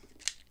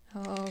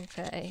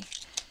 Okay,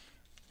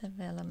 the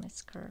vellum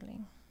is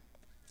curling.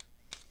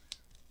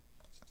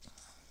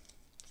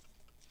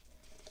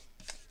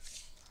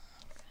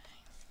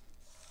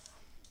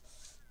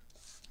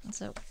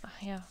 So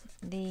yeah,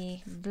 the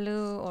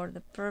blue or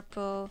the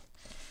purple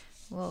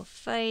will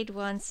fade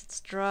once it's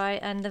dry,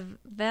 and the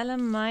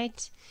vellum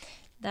might,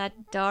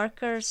 that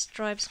darker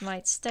stripes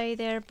might stay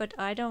there, but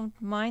I don't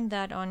mind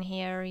that on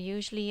here.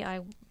 Usually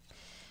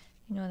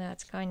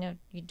that's kind of,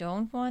 you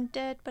don't want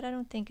it, but I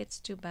don't think it's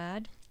too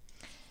bad.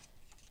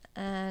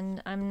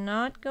 And I'm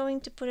not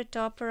going to put a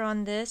topper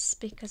on this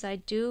because I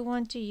do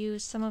want to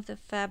use some of the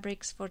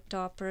fabrics for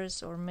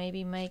toppers, or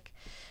maybe make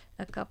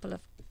a couple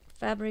of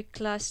fabric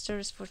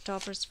clusters for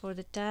toppers for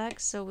the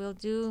tags. So we'll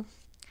do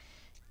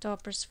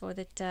toppers for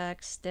the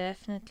tags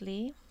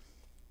definitely.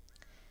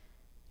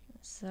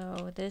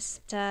 So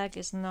this tag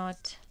is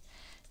not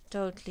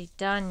totally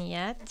done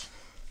yet.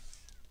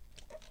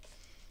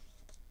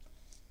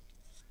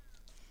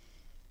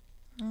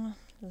 Oh,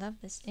 love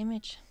this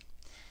image.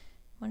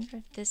 Wonder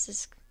if this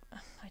is,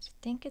 I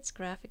think it's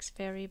Graphics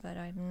Fairy, but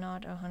I'm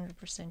not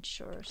 100%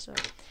 sure, so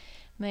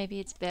maybe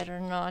it's better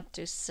not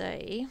to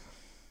say.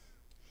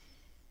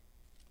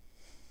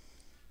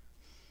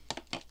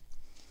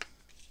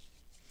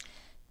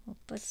 We'll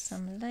put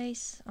some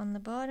lace on the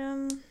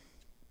bottom.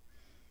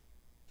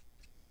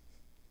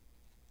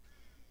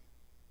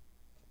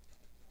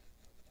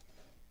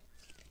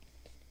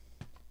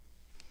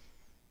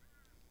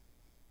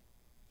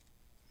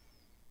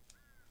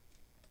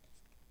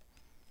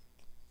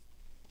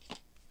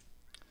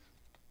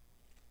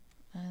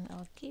 And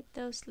I'll keep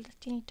those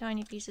teeny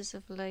tiny pieces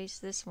of lace.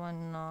 This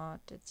one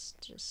not, it's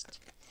just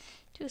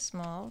too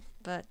small,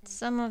 but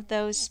some of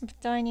those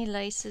tiny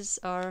laces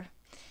are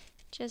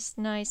just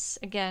nice,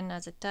 again,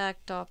 as a tag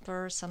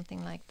topper,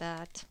 something like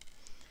that.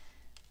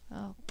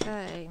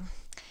 Okay,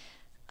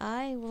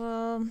 I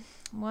will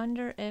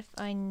wonder if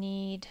I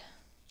need,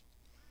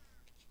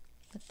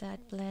 but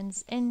that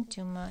blends in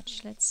too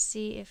much. Let's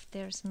see if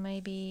there's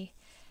maybe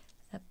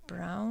a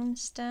brown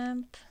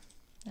stamp.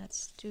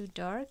 That's too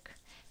dark.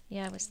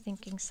 Yeah, I was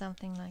thinking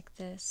something like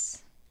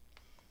this.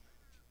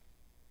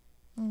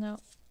 No,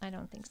 I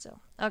don't think so.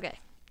 Okay,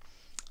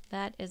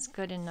 that is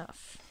good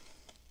enough.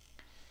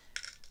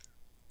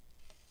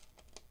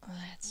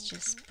 Let's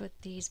just put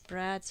these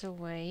brads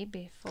away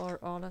before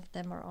all of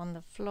them are on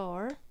the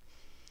floor.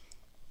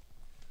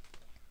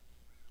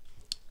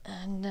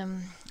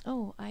 And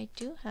oh, I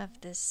do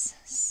have this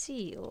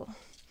seal.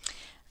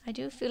 I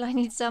do feel I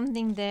need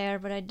something there,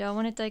 but I don't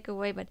want to take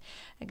away. But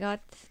I got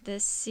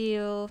this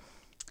seal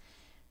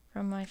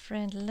from my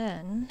friend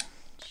Lynn.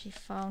 She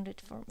found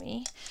it for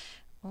me.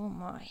 Oh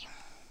my.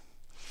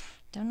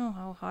 Don't know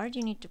how hard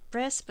you need to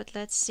press, but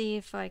let's see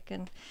if I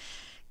can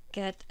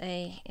get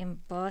a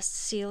embossed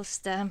seal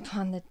stamp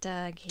on the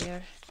tag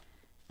here.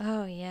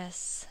 Oh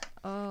yes.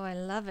 Oh, I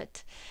love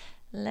it.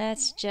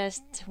 Let's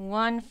just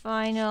one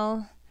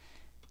final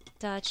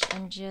touch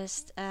and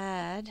just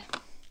add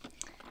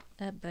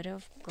a bit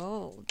of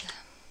gold.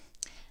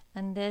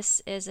 And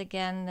this is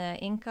again the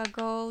Inca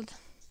gold.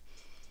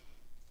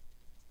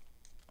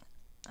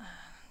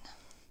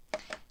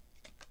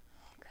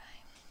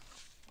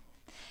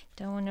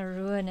 Don't want to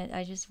ruin it.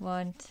 I just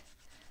want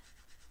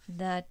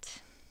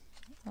that.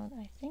 Well,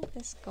 I think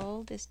this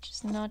gold is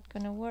just not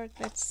gonna work.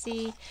 Let's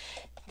see.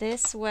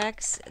 This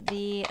wax,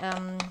 the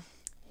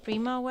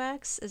Prima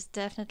wax, is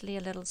definitely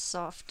a little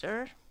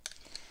softer.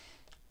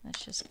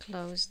 Let's just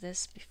close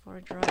this before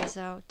it dries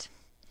out.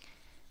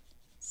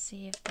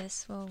 See if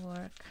this will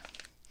work.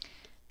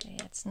 Okay,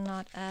 it's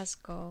not as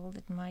gold.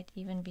 It might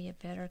even be a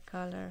better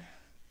color.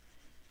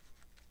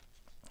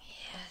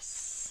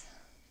 Yes.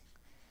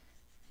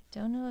 I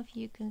don't know if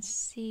you can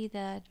see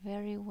that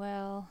very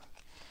well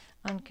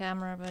on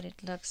camera, but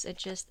it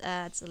just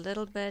adds a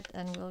little bit,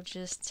 and we'll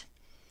just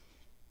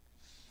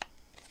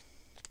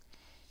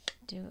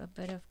do a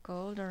bit of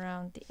gold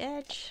around the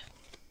edge.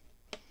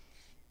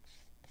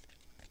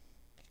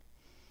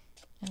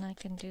 And I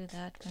can do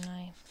that when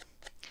I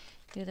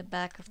do the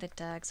back of the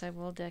tags. I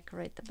will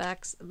decorate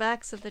the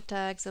backs of the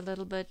tags a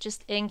little bit,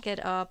 just ink it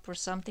up or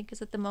something,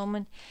 because at the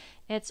moment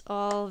it's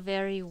all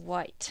very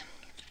white.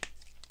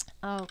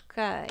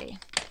 Okay,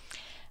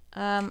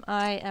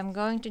 I am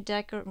going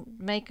to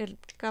make a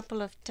couple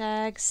of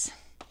tags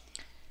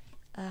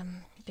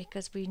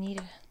because we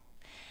need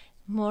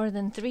more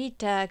than 3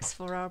 tags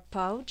for our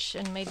pouch,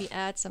 and maybe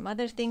add some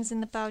other things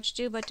in the pouch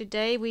too. But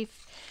today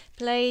we've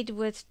played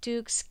with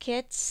Tuke's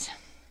kits,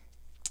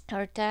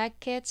 our tag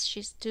kits.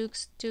 She's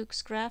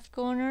Tuke's Craft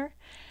Corner.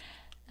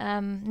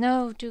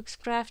 No, Tuke's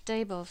Craft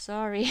Table,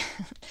 sorry.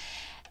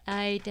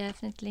 I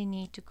definitely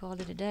need to call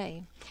it a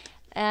day.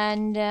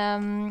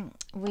 And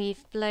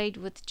we've played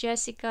with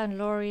Jessica and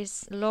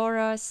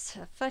Laura's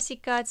fussy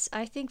cuts.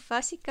 I think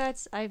fussy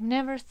cuts, I've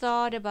never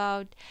thought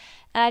about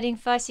adding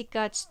fussy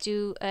cuts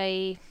to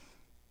a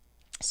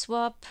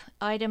swap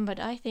item, but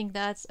I think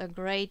that's a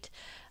great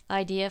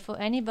idea for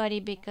anybody,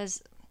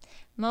 because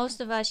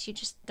most of us, you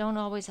just don't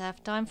always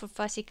have time for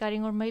fussy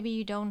cutting, or maybe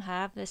you don't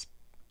have this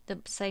the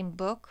same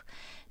book.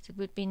 So it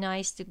would be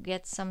nice to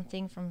get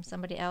something from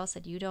somebody else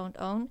that you don't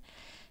own.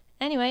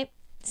 Anyway,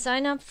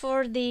 sign up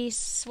for the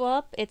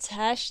swap. It's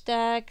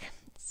hashtag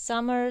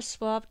Summer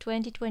Swap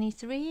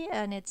 2023,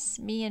 and it's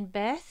me and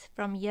Beth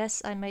from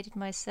Yes, I Made It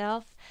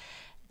Myself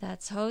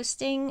that's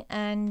hosting,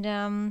 and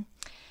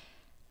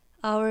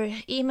our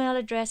email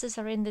addresses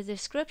are in the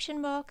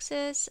description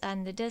boxes,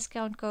 and the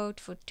discount code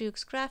for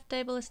Tuke's craft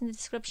table is in the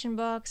description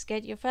box.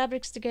 Get your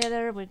fabrics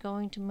together. We're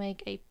going to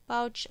make a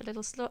pouch, a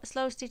little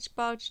slow stitch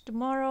pouch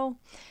tomorrow,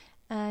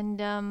 and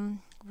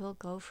we'll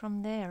go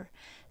from there.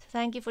 So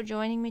thank you for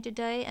joining me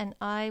today, and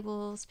I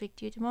will speak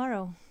to you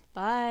tomorrow.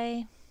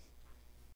 Bye.